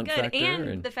The it'll hunt be good. factor And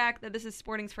and- the fact that this is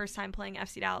Sporting's first time playing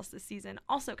FC Dallas this season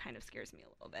also kind of scares me a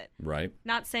little bit. right.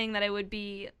 Not saying that it would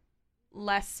be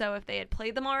less so if they had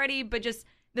played them already, but just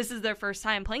this is their first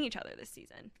time playing each other this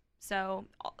season. So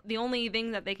the only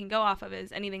thing that they can go off of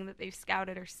is anything that they've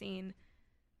scouted or seen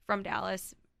from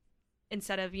Dallas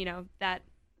instead of, that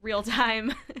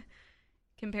real-time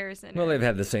comparison. Well, they've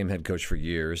had the same head coach for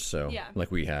years, so Yeah.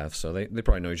 like we have, so they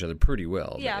probably know each other pretty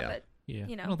well. yeah, yeah. but, yeah,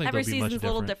 I don't think every they'll be much season's a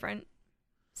little different.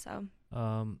 So,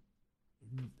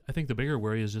 I think the bigger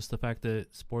worry is just the fact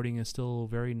that Sporting is still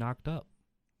very knocked up.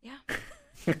 yeah.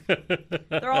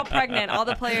 They're all pregnant. All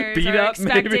the players Beat are up,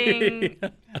 maybe. expecting.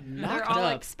 They're Knocked all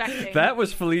up. expecting. That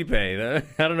was Felipe. I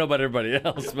don't know about everybody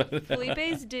else, but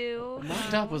Felipe's due.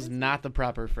 Knocked up was not the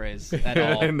proper phrase at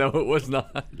all. no, it was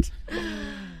not.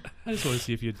 I just want to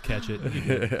see if you'd catch it.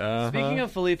 Speaking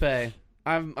of Felipe,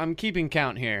 I'm keeping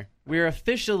count here. We're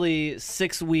officially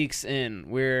 6 weeks in.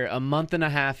 We're a month and a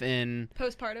half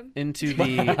Postpartum. into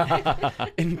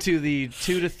the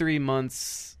 2 to 3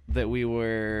 months that we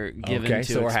were given Okay,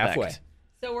 to so we're expect. halfway.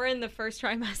 So we're in the first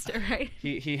trimester, right?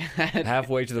 He had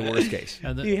Halfway to the worst case.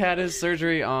 And the- he had his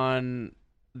surgery on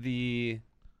May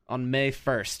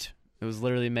 1st. It was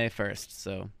literally May 1st.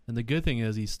 So And the good thing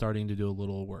is he's starting to do a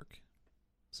little work.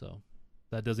 So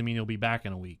that doesn't mean he'll be back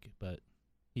in a week, but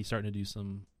he's starting to do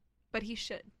some. But he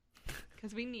should,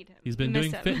 because we need him. He's been We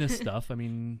miss doing him. fitness stuff. I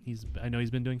mean, I know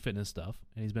he's been doing fitness stuff,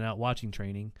 and he's been out watching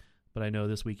training. But I know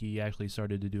this week he actually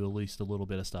started to do at least a little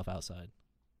bit of stuff outside.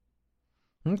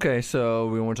 Okay, so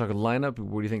we want to talk a lineup.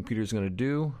 What do you think Peter's going to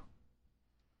do?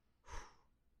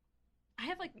 I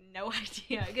have no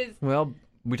idea because Well,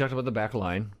 we talked about the back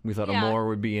line. We thought Yeah. Amor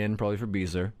would be in probably for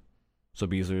Beezer. So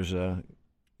Beezer's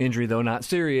injury, though not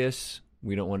serious,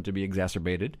 we don't want it to be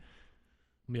exacerbated.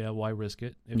 Yeah, why risk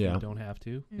it if Yeah. you don't have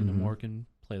to? Mhm. And Amor can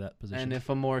play that position. and if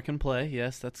Amor can play,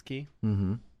 yes, that's key.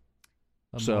 Mm-hmm.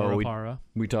 Amor, so we- Opara.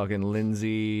 We talking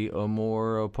Lindsay,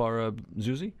 Amor, Opara,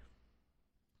 Zuzi?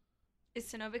 is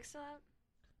Sinovic still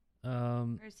out,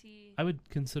 Um, or is he? I would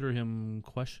consider him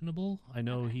questionable. I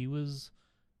know Okay. he was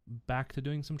back to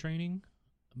doing some training,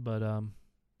 but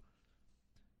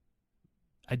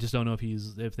I just don't know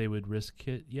if they would risk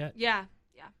it yet. Yeah.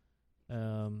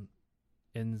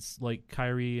 And like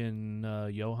Kyrie and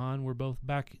Johan were both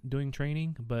back doing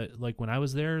training, but like when I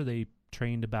was there, they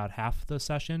trained about half the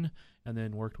session and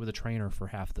then worked with a trainer for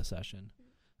half the session.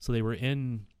 So they were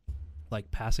in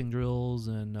like passing drills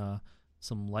and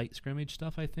some light scrimmage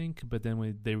stuff, I think. But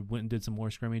then they went and did some more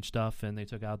scrimmage stuff, and they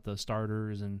took out the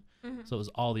starters, and Mhm. so it was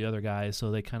all the other guys. So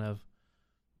they kind of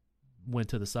went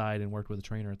to the side and worked with a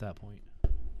trainer at that point.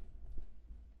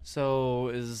 So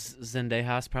is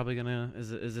Zendejas probably gonna?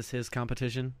 Is this his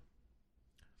competition?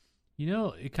 You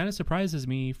know, it kind of surprises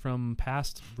me from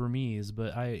past Vermees,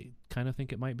 but I kind of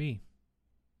think it might be.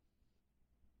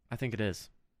 I think it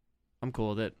is. I'm cool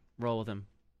with it. Roll with him.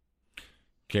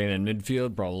 Okay, and in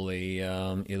midfield, probably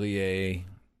Ilie,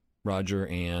 Roger,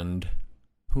 and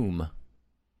whom?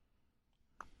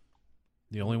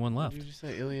 The only one What left. did you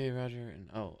say? Ilya, Roger, and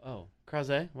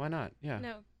Krause? Why not? Yeah.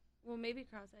 No. Well, maybe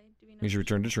Krause. Do we know? He's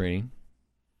returned to training.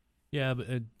 Yeah, but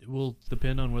it will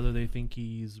depend on whether they think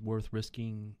he's worth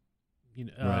risking. You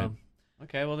know, Right.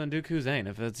 Okay, well then do Kuzane.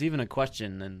 If it's even a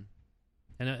question, then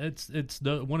and it's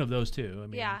one of those two. I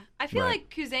mean, Yeah, I feel Right. like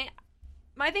Kuzane.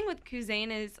 My thing with Kuzane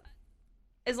is,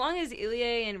 as long as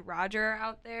Ilya and Roger are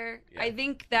out there, Yeah. I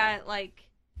think that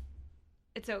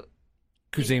it's a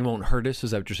Kuzane won't hurt us,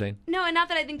 is that what you're saying? no, and not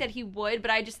that I think that he would, but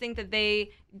I just think that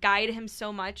they guide him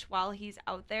so much while he's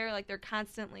out there. Like they're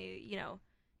constantly,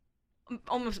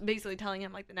 almost basically telling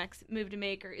him the next move to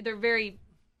make, or they're very,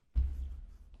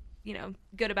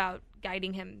 good about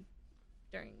guiding him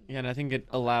during. yeah, and I think it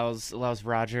allows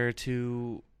Roger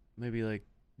to maybe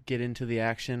get into the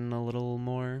action a little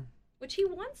more. Which he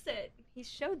wants it. He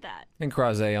showed that. And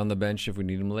Krause on the bench if we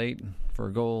need him late for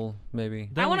a goal, maybe.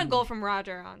 That I want a would- goal from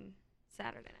Roger on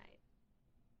Saturday night.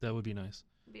 That would be nice.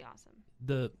 It'd be awesome.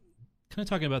 The kind of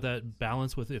talking about that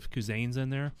balance with if Kuzane's in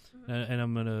there, and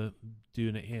I'm gonna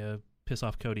do piss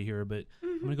off Cody here, but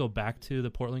I'm gonna go back to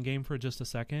the Portland game for just a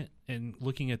second and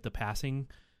looking at the passing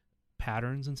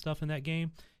patterns and stuff in that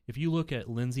game. If you look at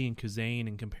Lindsay and Kuzane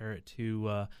and compare it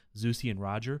to Zusi and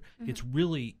Roger, it's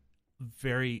really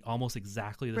very almost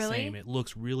exactly the Really? same. It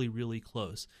looks really, really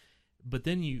close. But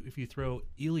then if you throw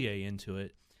Ilya into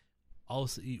it,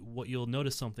 also what you'll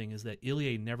notice something is that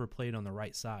Ilya never played on the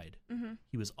right side. Mm-hmm.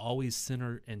 He was always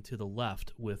center and to the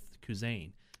left with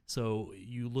Kuzane. So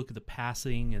you look at the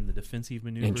passing and the defensive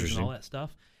maneuvers and Interesting. all that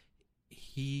stuff.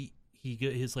 He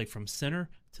his like from center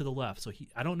to the left. So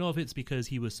I don't know if it's because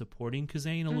he was supporting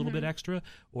Kuzane a little bit extra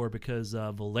or because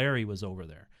Valeri was over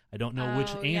there. I don't know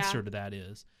which answer to that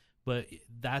is, but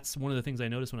that's one of the things I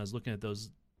noticed when I was looking at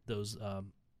those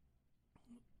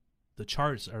the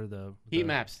charts or the Heat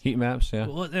maps. Heat maps, yeah.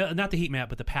 Well, not the heat map,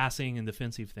 but the passing and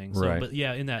defensive things. So, Right. but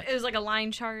yeah, in that It was like a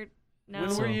line chart. No,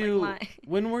 When were like you? line-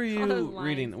 When were All those you lines.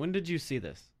 reading? When did you see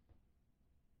this?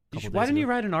 Couple Why days didn't you ago.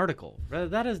 write an article?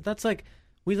 That's like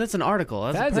that's an article.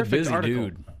 That's a perfect busy article.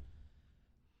 dude.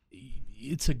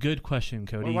 It's a good question,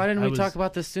 Cody. Well, why didn't I we was- talk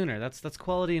about this sooner? That's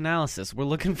quality analysis. We're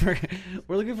looking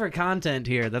for content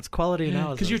here. That's quality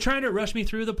analysis. Because you're trying to rush me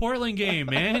through the Portland game,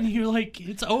 man. You're like,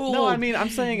 it's old. No, I mean, I'm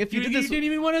saying if you did this, you didn't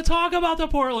even want to talk about the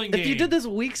Portland game. if you did this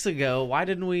weeks ago, why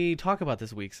didn't we talk about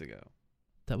this weeks ago?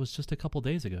 That was just a couple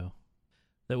days ago.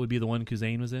 That would be the one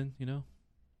Kuzane was in,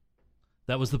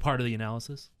 That was the part of the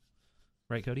analysis.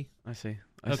 Right, Cody? I see.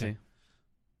 Okay.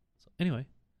 So, anyway,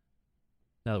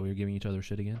 now that we were giving each other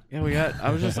shit again. Yeah, we got. I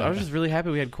was just really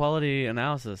happy we had quality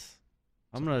analysis.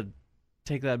 I'm gonna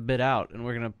take that bit out and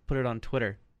we're gonna put it on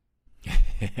Twitter.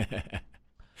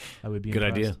 I would be Good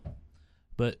impressed. idea.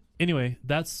 But anyway,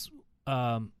 that's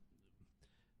I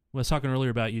was talking earlier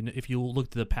about if you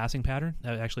looked at the passing pattern.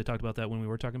 I actually talked about that when we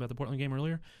were talking about the Portland game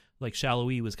earlier. Like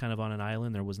Shallowy was kind of on an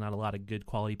island. There was not a lot of good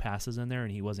quality passes in there,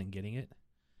 and he wasn't getting it.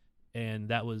 And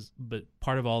but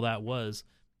part of all that was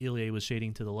Ilie was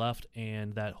shading to the left,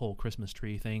 and that whole Christmas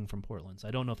tree thing from Portland. So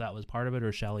I don't know if that was part of it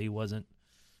or Shallowy wasn't.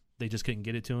 They just couldn't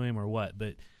get it to him or what.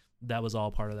 But that was all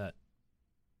part of that.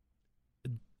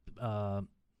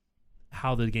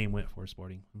 How the game went for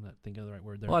Sporting. I'm not thinking of the right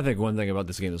word there. Well, I think one thing about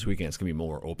this game this weekend is going to be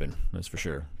more open. That's for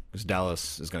sure. Because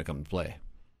Dallas is going to come and play.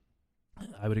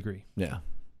 I would agree. Yeah.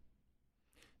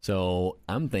 So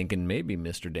I'm thinking maybe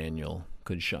Mr. Daniel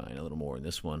could shine a little more in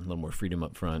this one. A little more freedom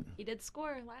up front. He did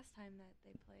score last time that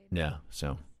they played. Yeah,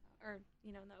 so. Or,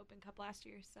 in the Open Cup last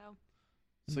year, so.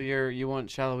 So you want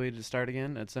Shallowy to start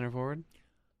again at center forward?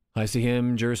 I see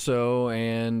him, Jerso,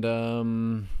 and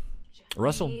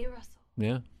Russell. Johnny Russell.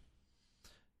 Yeah.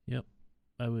 Yep.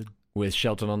 I would. With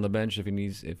Shelton on the bench if he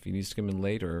needs to come in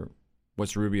late, or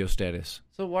what's Rubio's status?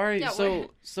 So why are you Yeah,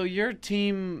 so your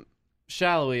team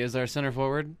Shallowy is our center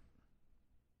forward?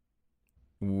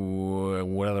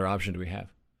 What other option do we have?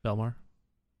 Belmar.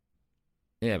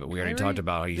 Yeah, but we already Kyrie? talked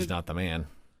about how he's not the man.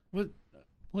 What?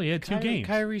 Well, he had two games.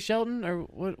 Kyrie Shelton or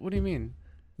what? What do you mean?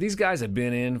 These guys have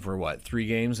been in for 3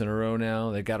 games in a row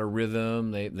now. They've got a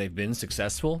rhythm. They've been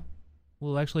successful.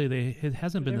 Well, actually, it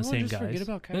hasn't been the Everyone same just forget guys.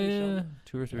 about Kyrie Shelton.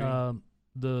 2 or 3.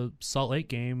 The Salt Lake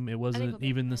game, it wasn't he'll be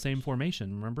even the benched. same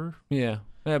formation. Remember? yeah,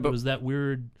 It but was that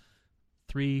weird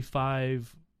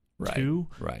 3-5-2.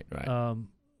 right.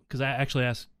 Because I actually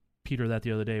asked Peter that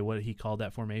the other day, what he called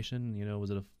that formation. Was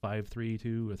it a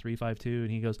 5-3-2 or 3-5-2? And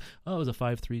he goes, "Oh, it was a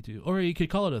 5-3-2, or you could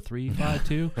call it a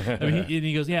 3-5-2." I mean, and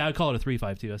he goes, "Yeah, I'd call it a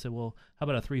 3-5-2." I said, "Well, how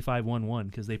about a 3-5-1-1?"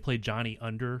 Because they played Johnny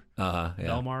under Yeah.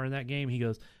 Belmar in that game. He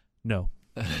goes, "No."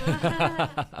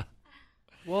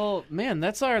 Well, man,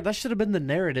 that should have been the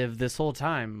narrative this whole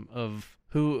time of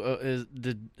who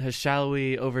has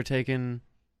Shallowy overtaken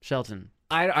Shelton.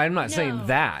 I'm not No. saying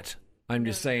that. I'm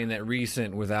just saying that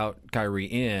recent, without Kyrie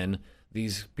in,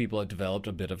 these people have developed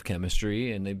a bit of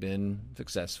chemistry and they've been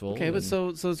successful. Okay, but and- so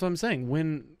what I'm saying.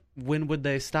 When would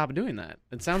they stop doing that?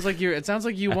 It sounds like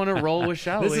you want to roll with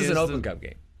Shallowy. this is an as Open the- Cup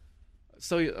game,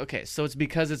 So it's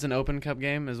because it's an Open Cup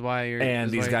game is why you're. and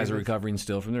is these why you're guys are doing recovering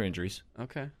still from their injuries. this?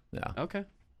 Okay. Yeah. Okay.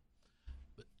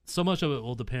 So much of it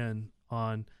will depend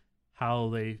on how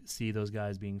they see those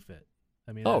guys being fit.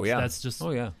 I mean, that's just. Oh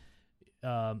yeah.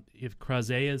 If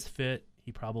Crozet is fit,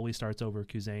 he probably starts over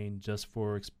Kuzane just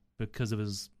because of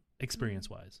his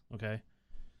experience-wise. Okay.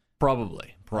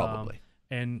 Probably.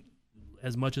 And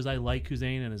as much as I like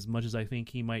Kuzane and as much as I think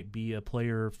he might be a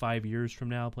player 5 years from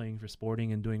now playing for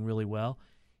Sporting and doing really well,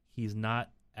 he's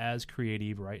not as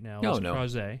creative right now as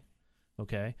Crozet.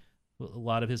 Okay. A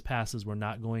lot of his passes were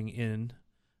not going in.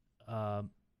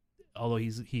 Although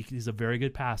he's a very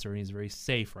good passer and he's very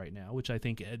safe right now, which I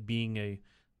think at being a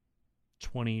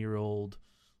 20-year-old,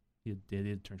 he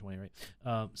did turn 20,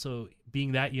 right? So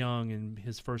being that young in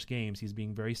his first games, he's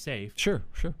being very safe. Sure.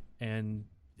 And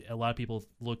a lot of people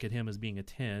look at him as being a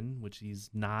 10, which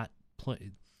he's not.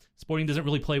 Sporting doesn't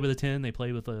really play with a 10; they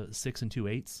play with a 6 and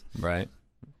 2/8. Right.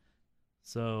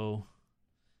 So,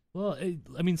 well,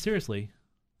 I mean, seriously,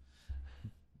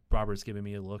 Robert's giving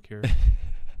me a look here.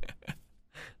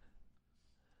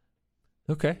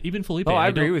 Okay. Even Felipe. I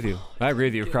agree with you.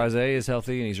 If Crozet is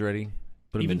healthy and he's ready,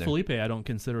 put him Even in there. Felipe, I don't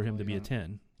consider him to be a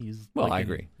 10. He's Well, like I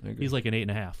agree. He's like an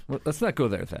 8.5. Well, let's not go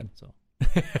there, Thad. So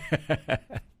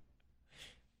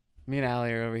Me and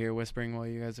Allie are over here whispering while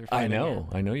you guys are I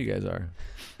fighting. know you guys are.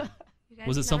 You guys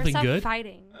Was it never something stop good?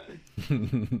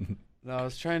 Fighting. No, I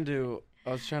was trying to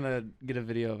get a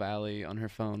video of Allie on her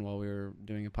phone while we were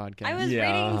doing a podcast. I was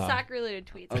Yeah. reading soccer-related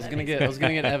tweets. I was that gonna makes get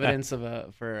me- evidence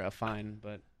for a fine,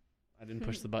 but I didn't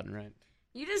push the button right.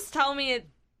 You just tell me at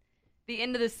the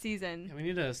end of the season. Yeah, we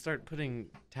need to start putting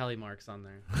tally marks on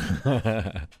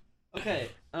there. Okay.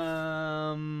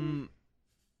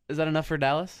 Is that enough for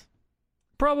Dallas?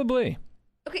 Probably.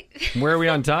 Okay. Where are we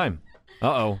on time?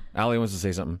 Uh-oh. Allie wants to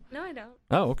say something. No, I don't.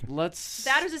 Oh, okay. Let's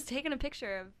Dad was just taking a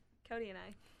picture of Cody and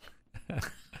I.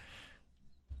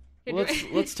 Here, do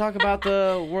it. let's talk about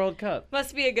the World Cup.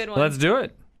 Must be a good one. Let's do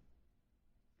it.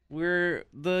 We're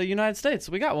the United States.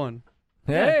 We got one.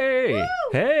 Hey. Woo!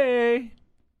 Hey.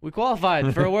 We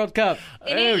qualified for a World Cup.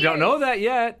 In Hey, 8 we don't know years. that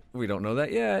yet. We don't know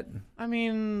that yet. I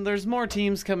mean, there's more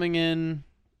teams coming in.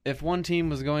 If one team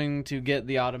was going to get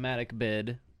the automatic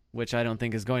bid, which I don't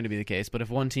think is going to be the case, but if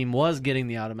one team was getting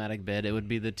the automatic bid, it would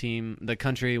be the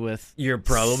country with You're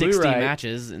probably 60 right.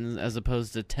 matches as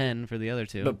opposed to 10 for the other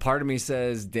two. But part of me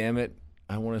says, damn it,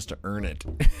 I want us to earn it.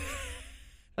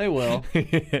 They will.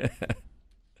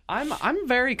 I'm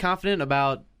very confident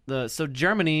about so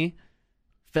Germany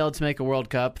failed to make a World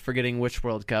Cup, forgetting which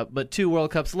World Cup, but 2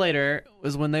 World Cups later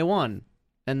was when they won,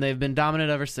 and they've been dominant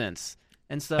ever since.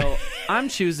 And so I'm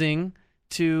choosing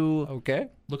to Okay.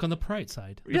 Look on the bright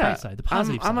side. The yeah, bright side. The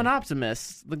positive I'm side. an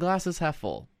optimist. The glass is half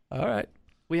full. All right.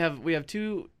 We have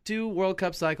two World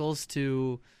Cup cycles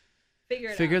to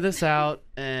Figure it this out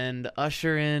and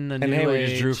usher in a And new hey, we age,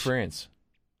 just drew France.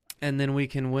 and then we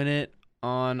can win it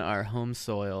on our home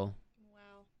soil.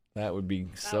 Wow. That would be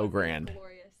That so would be grand.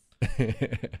 glorious.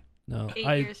 No, 8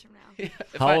 I years from now.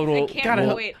 How old I will can't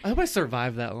God, wait. I hope I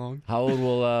survive that long. How old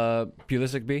will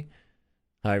Pulisic be?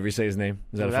 However you say his name.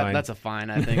 Is that a fine? That's a fine,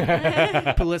 I think.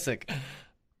 Pulisic.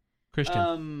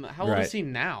 Christian. How old Right. is he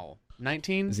now?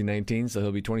 19? Is he 19? So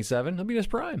he'll be 27. He'll be in his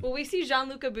prime. Will we see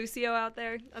Gianluca Busio out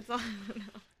there? That's all I don't know.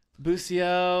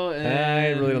 Busio and I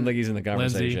really don't think he's in the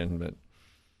conversation. But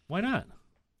Why not?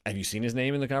 have you seen his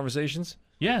name in the conversations?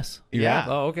 Yes, You Yeah.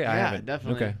 have? Oh, okay. I Yeah, haven't.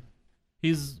 definitely. Okay.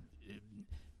 he's.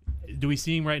 Do we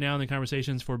see him right now in the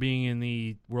conversations for being in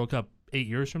the World Cup 8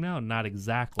 years from now? Not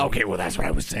exactly. Okay. Well, that's what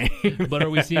I was saying. But are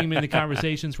we seeing him in the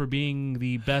conversations for being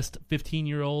the best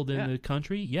 15-year-old in Yeah. the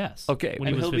country? Yes. Okay. When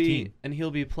he And was he'll 15.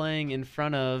 he'll be playing in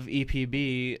front of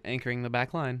EPB anchoring the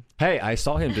back line. Hey, I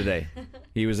saw him today.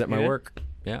 He was at my You did? work.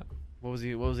 Yeah. What was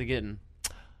he getting?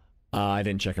 I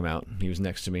didn't check him out. He was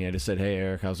next to me. I just said, "Hey,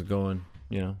 Eric, how's it going?"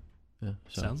 You know. Yeah.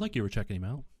 So. Sounds like you were checking him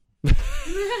out.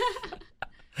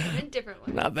 In a different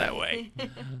way. Not that way.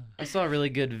 I saw a really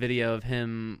good video of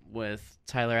him with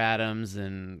Tyler Adams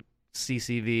and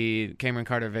CCV, Cameron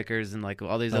Carter-Vickers, and like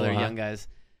all these other Uh-huh. young guys,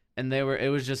 and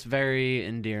it was just very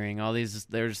endearing.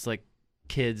 They were just like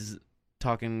kids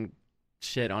talking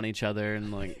shit on each other,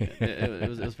 and like it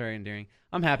was very endearing.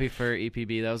 I'm happy for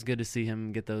EPB. That was good to see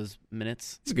him get those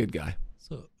minutes. He's a good guy.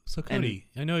 So Cody,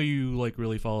 I know you like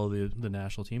really follow the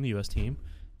national team, the U.S. team.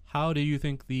 How do you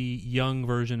think the young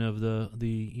version of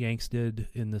the Yanks did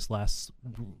in this last?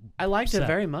 I liked it set?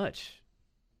 very much.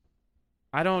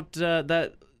 I don't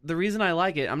the reason I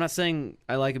like it. I'm not saying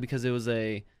I like it because it was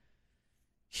a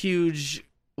huge,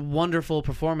 wonderful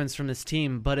performance from this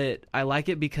team, but I like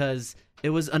it because it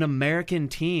was an American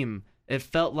team. It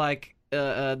felt like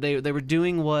they were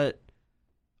doing what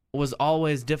was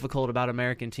always difficult about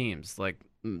American teams. Like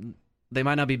they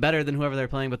might not be better than whoever they're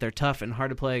playing, but they're tough and hard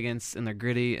to play against, and they're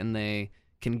gritty, and they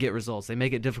can get results. They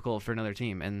make it difficult for another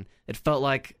team, and it felt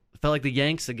like the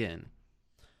Yanks again.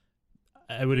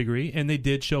 I would agree, and they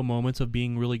did show moments of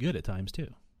being really good at times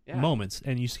too. Yeah. Moments,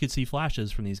 and you could see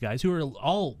flashes from these guys who are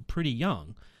all pretty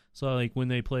young. So like when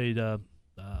they played, what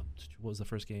was the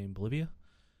first game? Bolivia.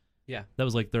 Yeah. That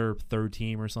was like their third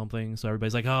team or something. So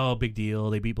everybody's like, "Oh, big deal!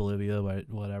 They beat Bolivia,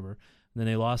 whatever." And then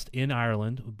they lost in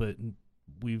Ireland, but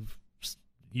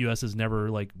U.S. has never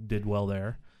like did well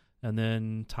there, and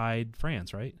then tied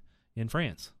France right in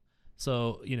France.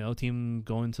 So team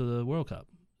going to the World Cup.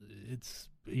 It's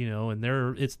and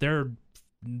it's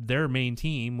their main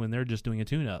team when they're just doing a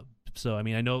tune-up. So I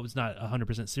mean, I know it's not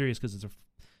 100% serious because it's a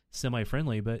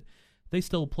semi-friendly, but they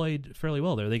still played fairly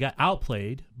well there. They got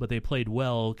outplayed, but they played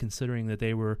well considering that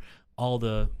they were all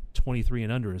the 23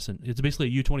 and unders, and it's basically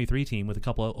a U23 team with a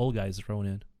couple of old guys thrown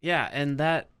in. Yeah, and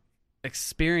that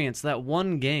experience, that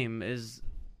one game is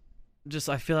just,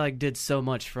 I feel like, did so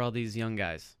much for all these young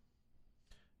guys.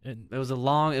 And It was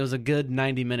a good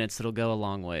 90 minutes that'll go a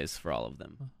long ways for all of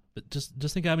them. but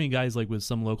just think how many guys like with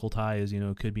some local ties,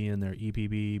 could be in there.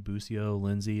 EPB, Busio,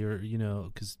 Lindsay, or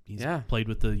because he's Yeah. played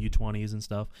with the U20s and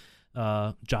stuff.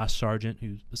 Josh Sargent,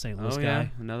 who's the St. Louis Oh guy, yeah,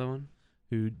 another one.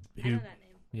 who I know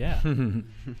that name.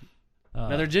 yeah,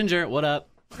 Another Ginger. What up?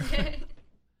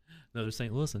 another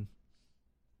St. Louisan.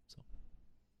 So,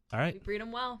 all right. We breed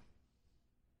them well.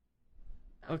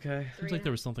 Okay. Seems like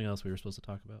there was something else we were supposed to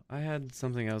talk about. I had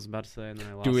something I was about to say and then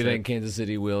I lost Do we it. think Kansas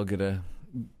City will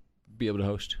be able to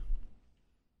host?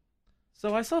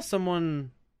 So I saw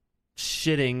someone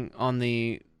shitting on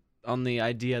the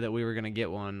idea that we were going to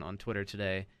get one on Twitter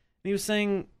today. And he was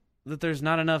saying that there's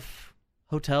not enough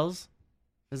hotels.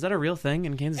 Is that a real thing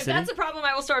in Kansas If City? that's a problem,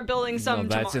 I will start building some No,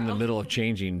 that's in the tomorrow. middle of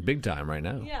changing big time right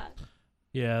now. Yeah.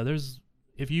 Yeah,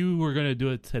 if you were going to do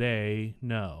it today,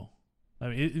 no. I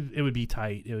mean, it would be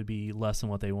tight. It would be less than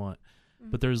what they want.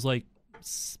 But there's like,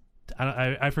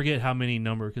 I forget how many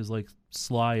number, because like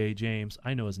Sly A. James,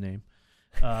 I know his name.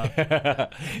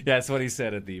 That's what he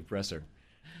said at the presser.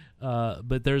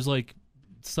 But there's like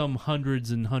some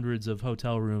hundreds and hundreds of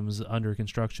hotel rooms under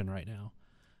construction right now.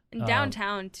 And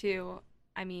downtown too.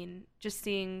 I mean, just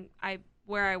seeing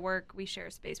where I work, we share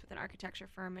space with an architecture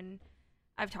firm, and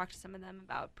I've talked to some of them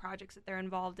about projects that they're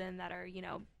involved in that are,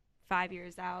 5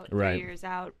 years out, 3 years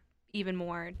out, even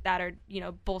more, that are,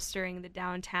 bolstering the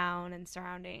downtown and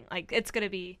surrounding. Like, it's going to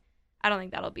be, I don't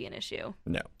think that'll be an issue.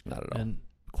 No, not at all. And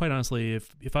quite honestly,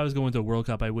 if I was going to a World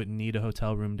Cup, I wouldn't need a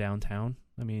hotel room downtown.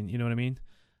 I mean, you know what I mean?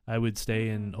 I would stay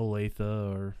in Olathe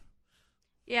or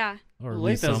Yeah. Lee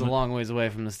Olathe is a Summit. long ways away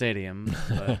from the stadium.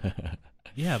 But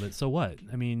Yeah, but so what?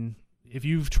 I mean, if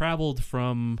you've traveled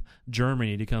from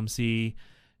Germany to come see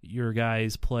your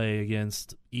guys play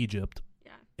against Egypt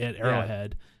at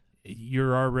Arrowhead,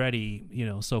 you're already,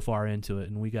 so far into it,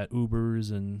 and we got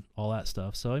Ubers and all that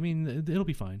stuff. So I mean, it'll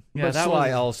be fine. yeah, but that Sly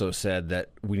was also said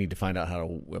that we need to find out how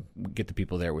to get the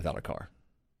people there without a car.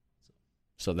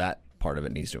 So that part of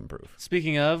it needs to improve.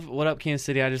 Speaking of, what up, Kansas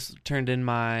City? I just turned in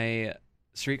my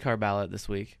streetcar ballot this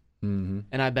week, Mm-hmm.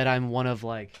 and I bet I'm one of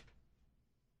like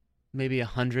maybe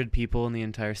 100 people in the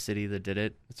entire city that did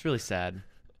it. It's really sad.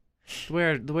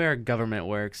 The way our government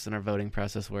works and our voting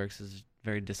process works is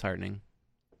very disheartening.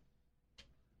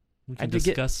 We I can did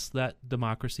get- discuss that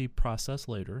democracy process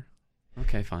later.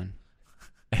 Okay, fine.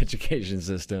 Education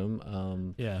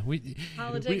system. Yeah,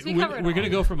 Politics, we we're cover it going to all.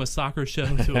 go from a soccer show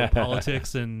to a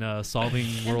politics and solving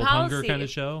world hunger policy. kind of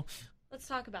show. Let's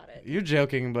talk about it. You're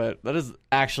joking, but that is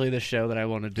actually the show that I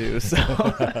want to do. So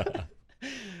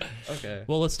okay.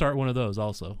 Well, let's start one of those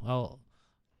also.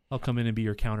 I'll come in and be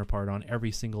your counterpart on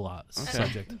every single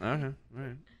subject. Okay. All right.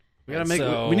 We And gotta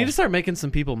so- we need to start making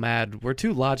some people mad. We're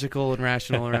too logical and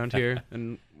rational around here,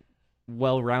 and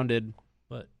well-rounded.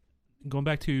 But going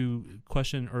back to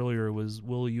question earlier was,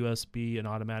 will US be an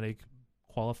automatic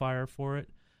qualifier for it?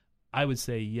 I would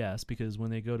say yes, because when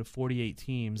they go to 48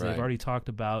 teams, Right. they've already talked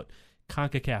about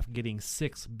CONCACAF getting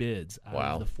 6 bids out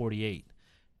Wow. of the 48.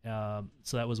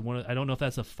 So that was one. I don't know if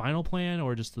that's a final plan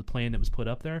or just the plan that was put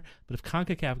up there. But if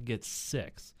CONCACAF gets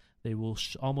 6, they will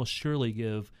almost surely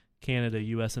give Canada,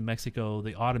 U.S., and Mexico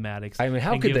the automatics. I mean,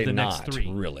 how and could give they the not? next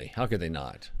 3. Really? How could they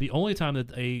not? The only time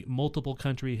that a multiple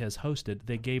country has hosted,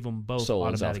 they gave them both So in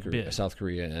automatic bids. South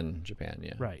Korea and Japan,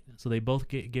 yeah. Right. So they both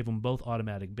gave them both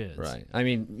automatic bids. Right. I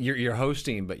mean, you're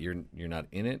hosting, but you're not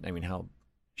in it. I mean, how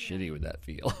shitty would that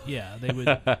feel? Yeah, they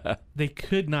would. They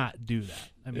could not do that.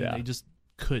 I mean, Yeah. they just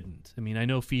couldn't. I mean, I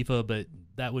know FIFA, but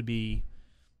that would be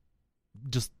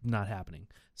just not happening.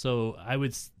 So I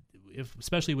would,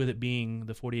 especially with it being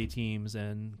the 48 teams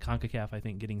and CONCACAF, I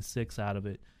think getting 6 out of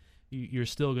it, you're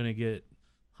still going to get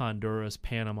Honduras,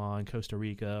 Panama, and Costa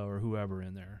Rica or whoever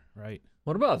in there, right?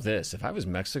 What about this? If I was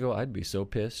Mexico, I'd be so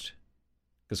pissed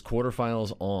because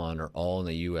quarterfinals on are all in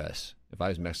the U.S. If I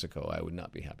was Mexico, I would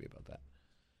not be happy about that.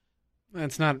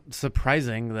 It's not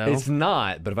surprising though. It's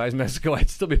not, but if I was Mexico, I'd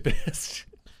still be pissed.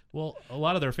 Well, a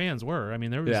lot of their fans were. I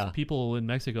mean, there was Yeah. people in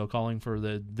Mexico calling for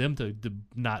them to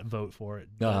not vote for it.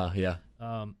 Yeah.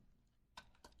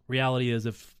 Reality is,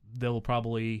 if they'll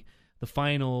probably the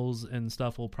finals and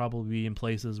stuff will probably be in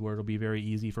places where it'll be very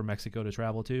easy for Mexico to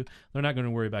travel to. They're not going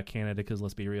to worry about Canada because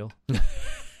let's be real.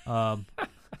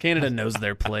 Canada knows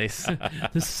their place.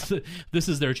 This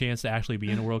is their chance to actually be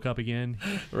in a World Cup again.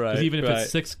 Right. 'Cause even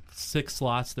if it's six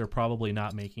slots, they're probably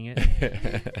not making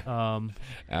it.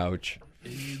 Ouch.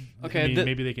 Okay, I mean,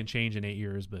 maybe they can change in 8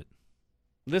 years, but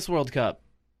This World Cup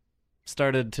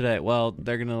started today. Well,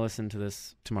 they're going to listen to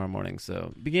this tomorrow morning,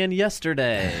 so began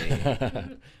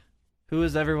yesterday. Who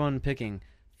is everyone picking?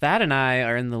 Thad and I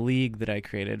are in the league that I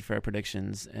created for our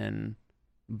predictions, and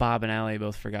Bob and Allie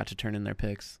both forgot to turn in their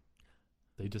picks.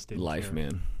 they just didn't Life, care.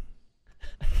 man.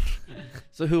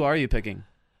 So who are you picking?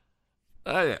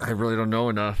 I really don't know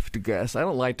enough to guess. I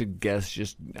don't like to guess.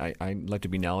 Just I like to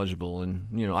be knowledgeable, and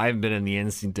I haven't been in the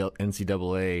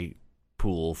NCAA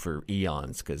pool for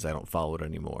eons because I don't follow it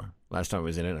anymore. Last time I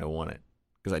was in it, I won it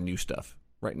because I knew stuff.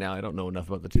 Right now, I don't know enough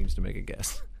about the teams to make a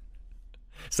guess.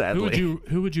 Sadly,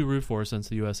 Who would you root for since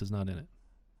the U.S. is not in it?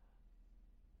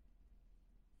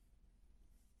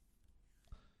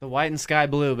 The white and sky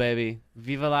blue, baby.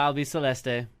 Viva la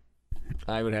albiceleste.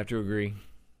 I would have to agree.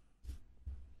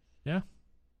 Yeah,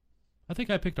 I think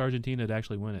I picked Argentina to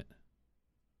actually win it.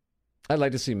 I'd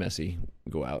like to see Messi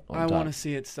go out on I top. want to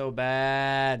see it so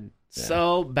bad. Yeah.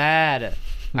 So bad.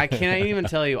 I can't even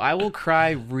tell you. I will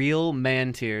cry real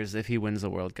man tears if he wins the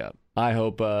World Cup. I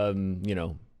hope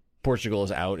Portugal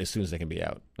is out as soon as they can be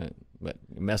out. But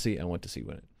Messi, I want to see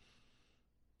win it.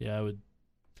 Yeah,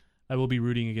 I will be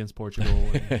rooting against Portugal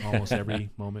in almost every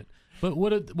moment. But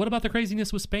what about the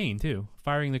craziness with Spain too?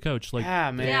 Firing the coach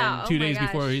Yeah, man. Yeah. 2 Oh my days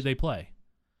before gosh. they play.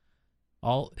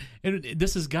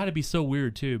 This has got to be so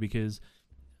weird too, because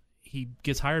he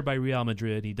gets hired by Real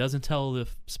Madrid. He doesn't tell the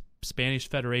Spanish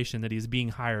Federation that he's being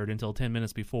hired until 10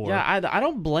 minutes before. Yeah, I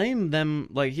don't blame them.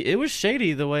 Like, it was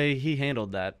shady the way he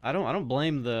handled that. I don't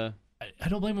blame the. I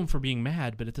don't blame him for being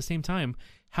mad, but at the same time,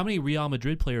 how many Real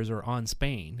Madrid players are on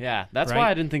Spain? Yeah, that's Right? why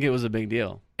I didn't think it was a big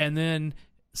deal. And then,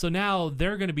 so now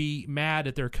they're going to be mad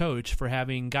at their coach for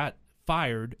having got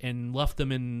fired and left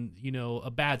them in, a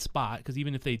bad spot. Because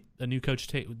even if the new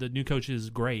coach is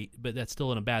great, but that's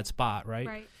still in a bad spot, right?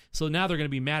 Right. So now they're going to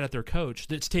be mad at their coach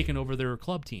that's taken over their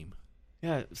club team.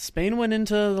 Yeah, Spain went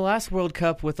into the last World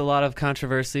Cup with a lot of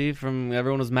controversy. From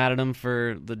everyone was mad at him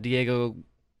for the Diego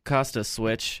Costa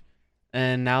switch,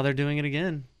 and now they're doing it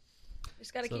again.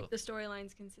 Just got to So- keep the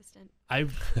storylines consistent I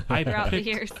throughout the picked,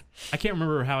 years. I can't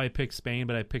remember how I picked Spain,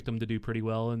 but I picked them to do pretty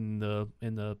well in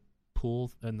the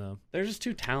pool and the. They're just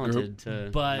too talented to.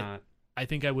 But- not. I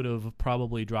think I would have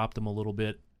probably dropped them a little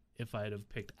bit if I'd have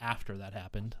picked after that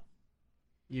happened.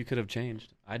 You could have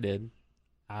changed. I did.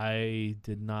 I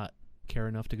did not care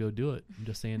enough to go do it. I'm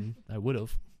just saying I would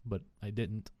have, but I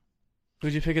didn't.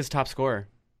 Who'd you pick as top scorer?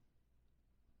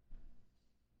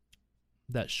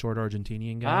 That short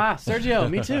Argentinian guy. Ah, Sergio.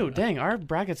 Me too. Dang, our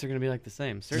brackets are going to be like the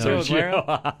same. Sergio Sergio.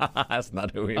 Aguero. That's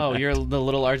not who we Oh, meant. you're the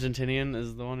little Argentinian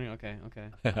is the one. Okay.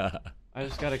 I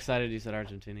just got excited you said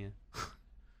Argentina.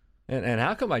 And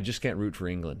how come I just can't root for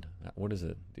England? What is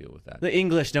the deal with that? The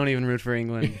English don't even root for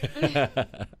England.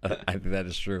 I think that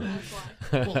is true.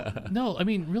 Well, no, I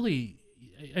mean, really,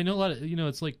 I know a lot of,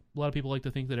 it's like a lot of people like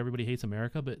to think that everybody hates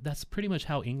America, but that's pretty much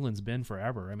how England's been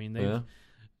forever. I mean,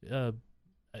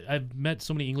 I've met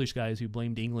so many English guys who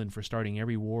blamed England for starting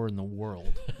every war in the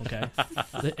world. Okay,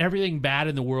 That everything bad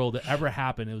in the world that ever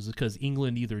happened, it was because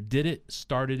England either did it,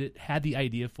 started it, had the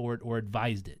idea for it, or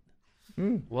advised it.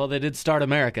 Well, they did start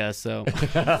America, so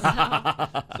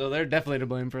so they're definitely to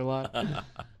blame for a lot.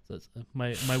 So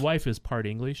my wife is part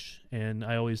English, and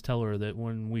I always tell her that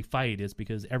when we fight, it's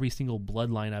because every single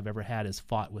bloodline I've ever had is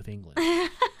fought with England.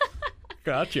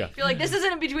 Gotcha. I feel like this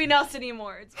isn't between us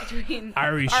anymore. It's between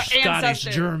Irish, our Scottish,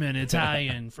 ancestors. German,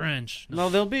 Italian, French. No,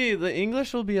 the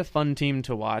English will be a fun team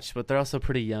to watch, but they're also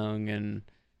pretty young and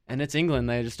it's England.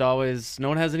 They just always no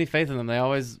one has any faith in them. They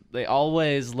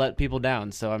always let people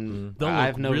down. So They'll I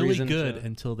have look no really reason good to.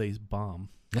 until they bomb.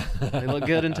 They look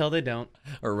good until they don't.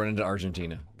 Or run into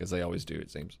Argentina, because they always do,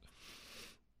 it seems.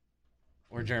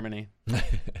 Or Germany.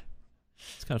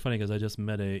 It's kind of funny because I just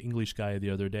met an English guy the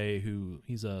other day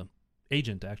he's a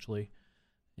agent actually,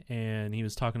 and he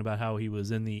was talking about how he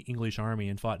was in the English army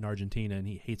and fought in Argentina, and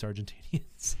he hates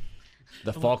Argentinians.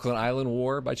 The Falkland Island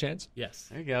War, by chance? Yes,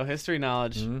 There you go. History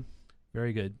knowledge. Mm-hmm.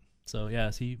 very good. So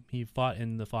yes, he fought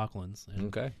in the Falklands, and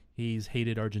Okay. he's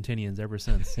hated Argentinians ever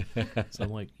since. So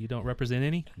I'm like, you don't represent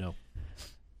any? No.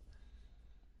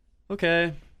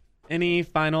 Okay. Any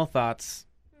final thoughts?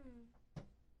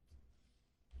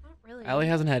 Not really. Allie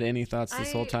hasn't had any thoughts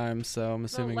this whole I- time, so I'm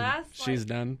assuming last, she's like-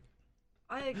 done.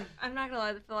 I'm not gonna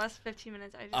lie. For the last 15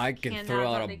 minutes, I just I can cannot throw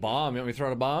out let a it go. bomb. You want me to throw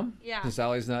out a bomb? Yeah. Since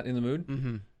Allie's not in the mood?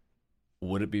 Mm-hmm.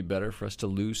 Would it be better for us to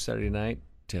lose Saturday night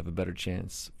to have a better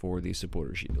chance for the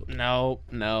supporter shield? Nope.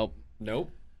 Nope.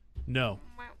 No.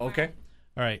 Okay.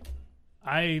 All right.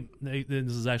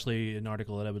 This is actually an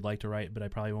article that I would like to write, but I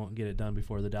probably won't get it done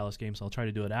before the Dallas game, so I'll try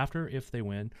to do it after if they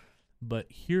win. But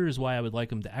here's why I would like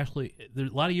them to actually.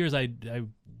 There's a lot of years I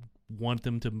want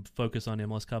them to focus on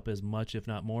MLS Cup as much, if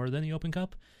not more, than the Open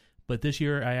Cup. But this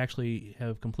year I actually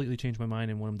have completely changed my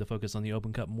mind and want them to focus on the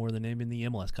Open Cup more than even the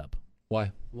MLS Cup.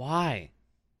 Why? Why?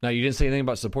 Now, you didn't say anything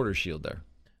about supporter shield there.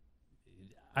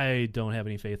 I don't have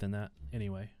any faith in that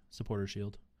anyway. Supporter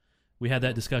Shield. We had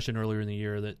that discussion earlier in the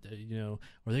year that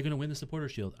are they going to win the Supporter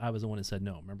Shield? I was the one that said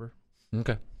no. Remember?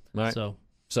 Okay. All right.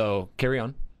 So carry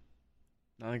on.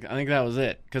 I think that was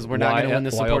it because we're not going to win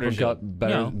the why Supporter Open Shield. Cup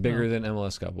better, No, bigger no. than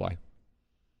MLS Cup? Why?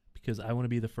 Because I want to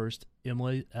be the first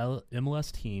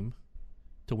MLS team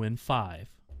to win 5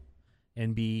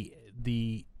 and be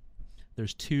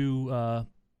there's 2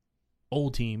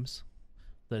 old teams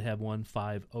that have won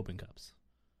 5 Open Cups.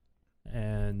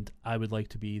 And I would like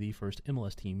to be the first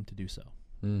MLS team to do so.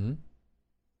 Mm-hmm.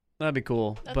 That'd be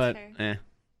cool, That's but fair.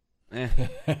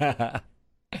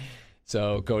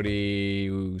 So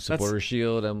Cody, Supporter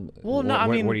Shield. Well, no, I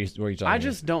mean, what are you talking I about?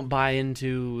 just don't buy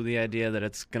into the idea that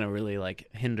it's gonna really like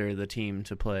hinder the team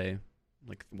to play,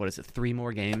 like, what is it, 3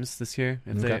 more games this year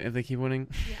if they keep winning.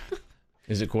 Yeah.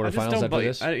 Is it I just quarterfinals don't after buy,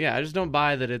 this? I just don't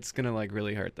buy that it's gonna like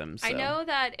really hurt them. So. I know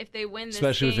that if they win this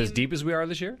Especially game, with as deep as we are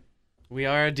this year. We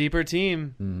are a deeper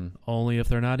team, Mm-hmm. Only if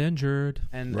they're not injured.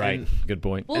 and Right. and Good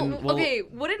point. Well, and we'll- okay,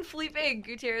 wouldn't Felipe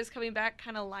Gutierrez coming back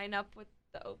kind of line up with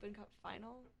the Open Cup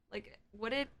final? Like,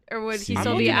 would it, or would he I'm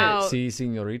still be looking at- out? Si,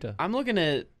 señorita. I'm looking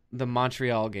at the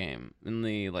Montreal game in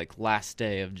the like last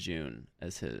day of June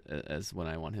as when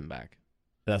I want him back.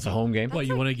 That's a home game. What,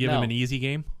 you want to give No. him an easy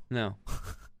game? No,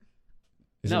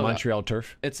 Is No, it Montreal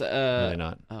turf? it's Really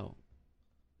not. Oh,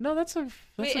 no, that's a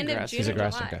Wait, end of grass. June He's a or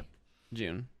grass. July? Okay.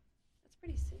 June. That's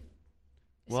pretty soon.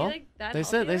 Is Well, he like that They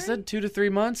healthy said 2 to 3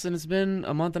 months, and it's been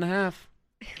a month and a half.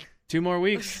 2 more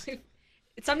weeks. already?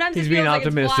 Sometimes He's it being feels like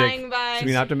optimistic. it's flying by.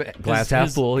 He's being glass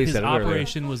half full. He his said it earlier.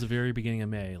 operation was the very beginning of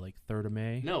May, like 3rd of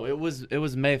May. No, it was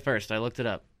May 1st. I looked it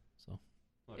up. So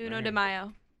Look, Uno right de here.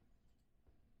 Mayo.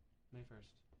 May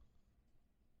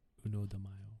 1st. Uno de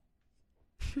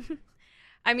Mayo.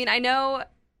 I mean, I know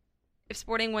if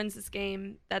Sporting wins this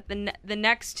game, that the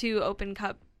next 2 Open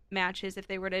Cup matches, if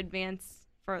they were to advance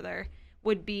further,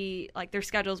 would be like their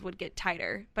schedules would get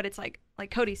tighter. But it's like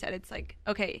Cody said, it's like,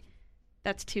 okay,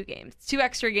 that's 2 games, 2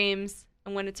 extra games,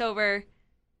 and when it's over,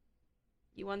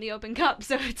 you won the Open Cup.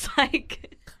 So it's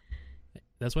like,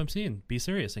 That's what I'm saying. Be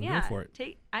serious and yeah, go for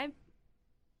it.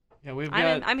 Yeah, we've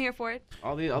got I'm here for it.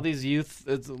 all these youth.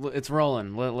 It's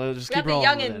rolling. Let's just We keep got the rolling.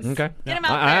 youngins. with it. Okay. Get him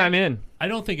out there. I'm in. I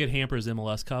don't think it hampers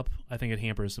MLS Cup. I think it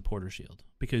hampers Supporter Shield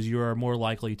because you are more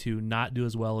likely to not do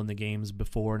as well in the games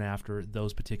before and after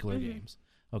those particular Mm-hmm. games.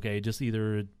 Okay, just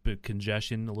either a bit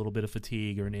congestion, a little bit of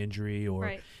fatigue, or an injury, or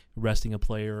Right. resting a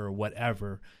player, or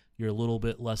whatever. You're a little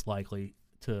bit less likely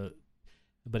to.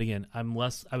 But again, I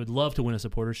would love to win a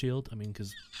Supporter Shield. I mean,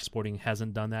 because Sporting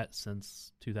hasn't done that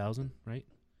since 2000, right?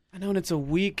 I know, and it's a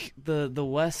weak. The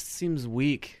West seems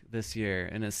weak this year,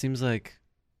 and it seems like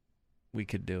we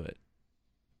could do it.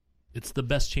 It's the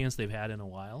best chance they've had in a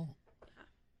while.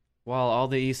 While all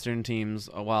the Eastern teams,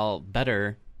 while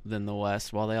better than the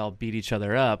West, while they all beat each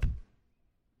other up,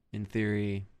 in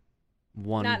theory,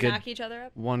 Not knock each other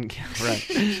up.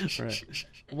 right.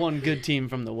 One good team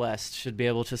from the West should be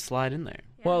able to slide in there.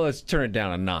 Yeah. Well, let's turn it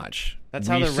down a notch. That's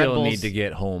we how the Red still Bulls- need to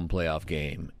get home playoff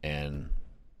game, and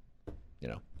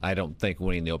I don't think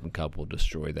winning the Open Cup will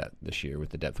destroy that this year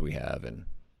with the depth we have and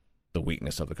the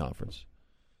weakness of the conference.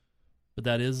 But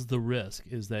that is the risk,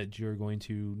 is that you're going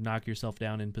to knock yourself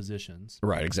down in positions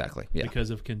Right. Exactly. Yeah. because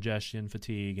of congestion,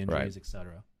 fatigue, injuries, Right.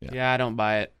 etc. Yeah, I don't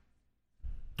buy it.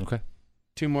 Okay.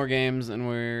 2 more games, and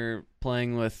we're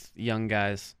playing with young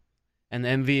guys. And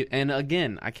and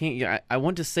again, I can't. I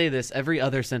want to say this every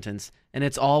other sentence, and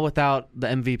it's all without the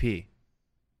MVP.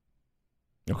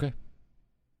 Okay.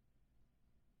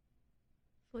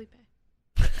 Felipe.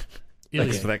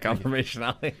 Thanks for that confirmation,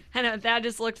 Ali. I know that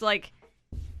just looked like.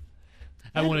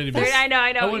 I wanted to be. I know.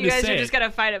 I wanted You to guys say are it. just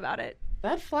gonna fight about it.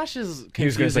 That flashes. He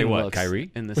was gonna say confusing what, looks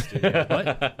Kyrie? in the studio.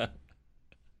 What?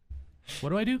 What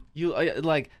do I do? You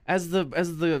like as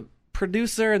the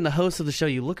producer and the host of the show,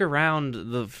 you look around to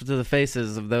the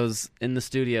faces of those in the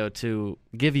studio to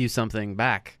give you something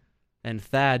back, and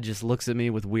Thad just looks at me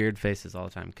with weird faces all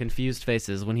the time, confused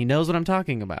faces when he knows what I'm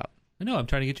talking about. I know. I'm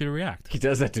trying to get you to react. He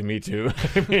does that to me too.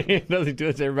 I mean, he doesn't do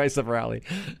it to everybody except for Ali.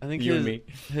 I think You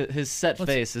and his set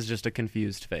face is just a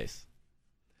confused face.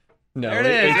 No, There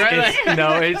it is, right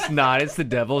no, it's not. It's the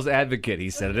devil's advocate. He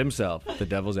said it himself. The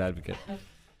devil's advocate.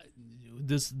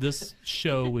 This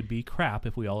show would be crap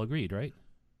if we all agreed, right?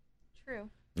 True.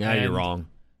 Yeah, And- you're wrong.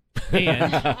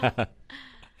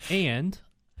 And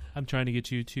I'm trying to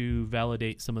get you to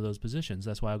validate some of those positions.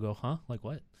 That's why I'll go, huh? Like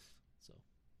what? So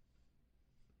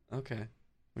Okay,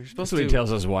 we're That's supposed what to. he tells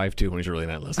his wife too when he's really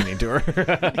not listening to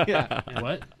her. Yeah.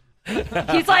 what?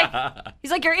 He's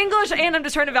like you're English, and I'm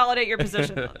just trying to validate your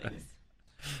position on things.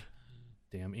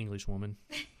 Damn English woman.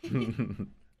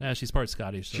 Yeah, she's part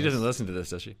Scottish. So She doesn't listen to this,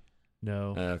 does she?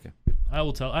 No. Okay.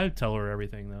 I tell her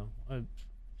everything though.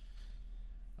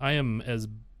 I am as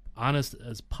honest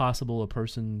as possible a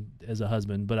person as a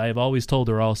husband, but I have always told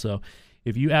her also,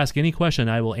 if you ask any question,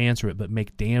 I will answer it, but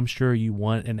make damn sure you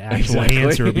want an actual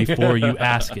answer before you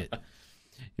ask it.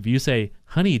 If you say,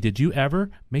 honey, did you ever?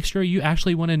 Make sure you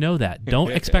actually want to know that.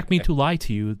 Don't expect me to lie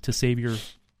to you to save your...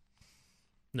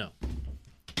 No.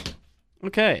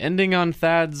 Okay, ending on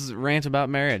Thad's rant about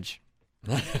marriage.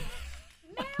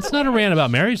 It's not a rant about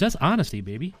marriage. That's honesty,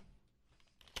 baby.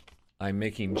 I'm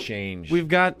making change. We've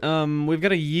got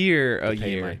a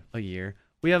year.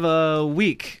 We have a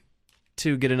week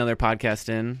to get another podcast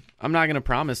in. I'm not gonna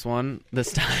promise one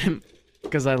this time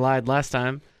because I lied last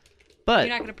time. But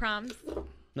You're not gonna promise.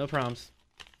 no proms.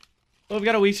 Well, we've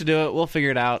got a week to do it. We'll figure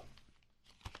it out.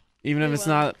 Even if We it's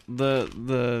will. not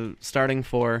the starting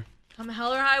four. Come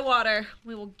hell or high water,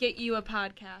 we will get you a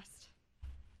podcast.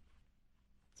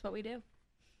 That's what we do.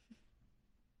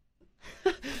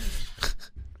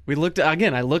 We looked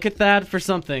again. I look at Thad for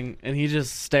something, and he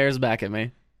just stares back at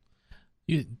me.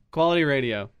 You, Quality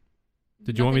radio.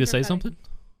 did you want me to Nothing say prophetic. something?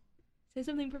 Say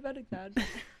something prophetic, Thad.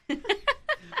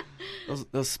 That was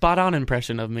a spot-on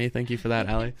impression of me. Thank you for that,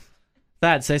 Allie.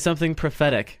 Thad, say something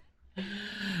prophetic.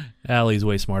 Allie's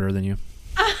way smarter than you.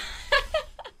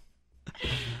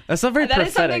 That's not very That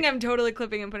is prophetic. something I'm totally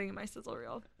clipping and putting in my sizzle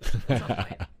reel. At some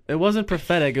point. It wasn't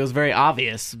prophetic. It was very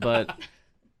obvious, but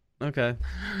okay.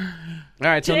 All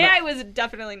right. So Today I was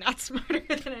definitely not smarter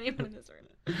than anyone in this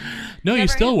room. No, you Never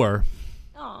still am. were.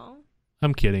 Oh,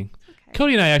 I'm kidding. okay.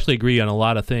 Cody and I actually agree on a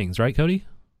lot of things, right, Cody?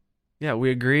 yeah, we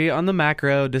agree on the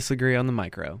macro, disagree on the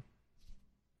micro.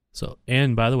 So,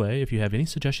 and by the way, if you have any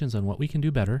suggestions on what we can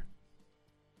do better,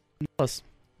 Plus,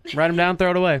 write them down,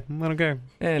 throw it away. I don't care.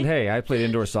 And hey, I played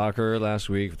indoor soccer last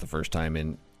week for the first time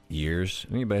in years.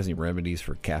 Anybody has any remedies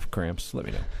for calf cramps? Let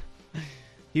me know.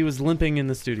 He was limping in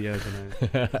the studio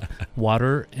tonight.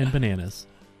 water and bananas.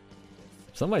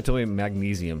 Somebody told me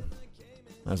magnesium.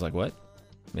 I was like, what?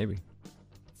 Maybe.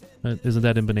 Isn't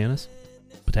that in bananas?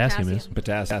 Potassium is.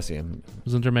 Potassium.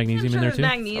 Isn't there I'm magnesium sure in there there's too?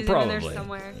 magnesium in Probably. there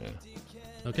somewhere. Yeah.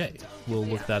 Okay, we'll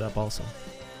look Yeah. that up also.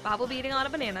 Bob will be eating a lot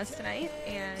of bananas tonight,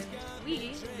 and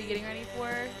we will be getting ready for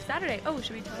Saturday. Oh,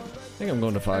 should we tell? I think I'm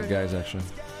going to Five Guys, actually.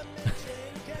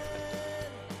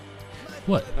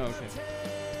 What? Oh,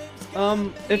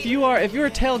 okay. If you're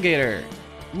a tailgater,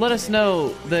 let us know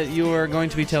that you are going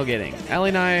to be tailgating. Allie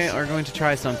and I are going to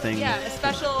try something. Yeah, a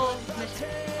special mission.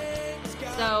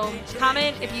 So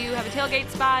comment if you have a tailgate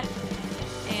spot,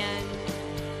 and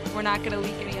we're not gonna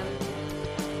leak any other.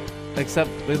 Except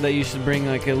that you should bring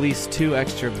like at least 2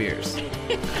 extra beers.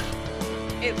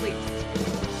 At least.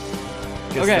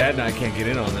 Guess Okay. Dad and I can't get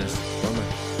in on this. Bummer.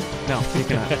 No, you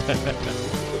cannot.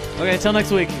 Okay, till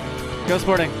next week. Go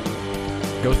sporting.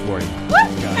 Go sporting.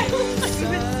 Got it.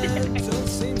 Don't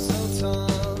seem so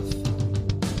tough.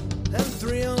 And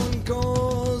 3 own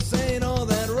goals ain't all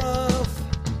that rough.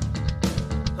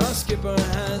 Our skipper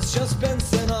has just been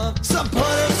sent off.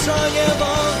 Supporters strong have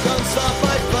all gone soft.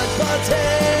 My football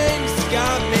team's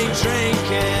got me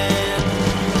drinking.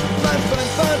 My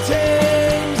football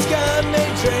team's got me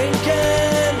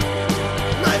drinking.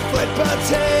 My football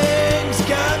team's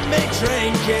got me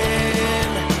drinking.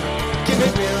 Give me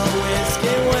beer or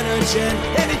whiskey, wine or gin,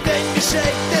 anything to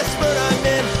shake this mood